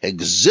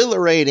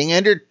 exhilarating,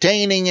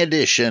 entertaining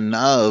edition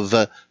of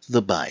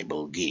The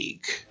Bible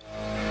Geek.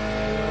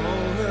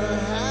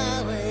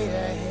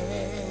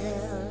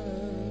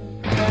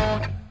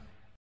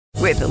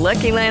 With the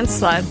Lucky Land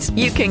Slots,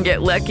 you can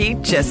get lucky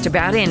just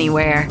about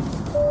anywhere.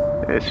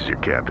 This is your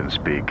captain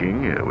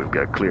speaking. We've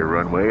got clear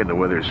runway and the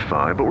weather's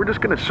fine, but we're just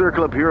going to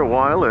circle up here a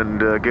while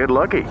and get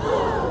lucky.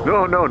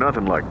 No,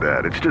 nothing like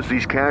that. It's just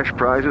these cash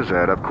prizes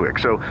add up quick.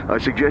 So I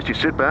suggest you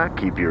sit back,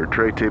 keep your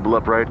tray table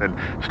upright, and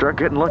start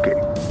getting lucky.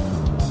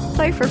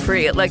 Play for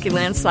free at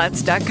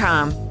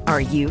LuckyLandSlots.com.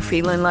 Are you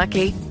feeling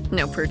lucky?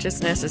 No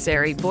purchase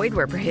necessary. Void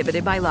where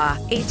prohibited by law.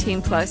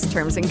 18+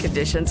 terms and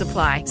conditions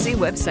apply. See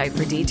website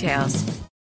for details.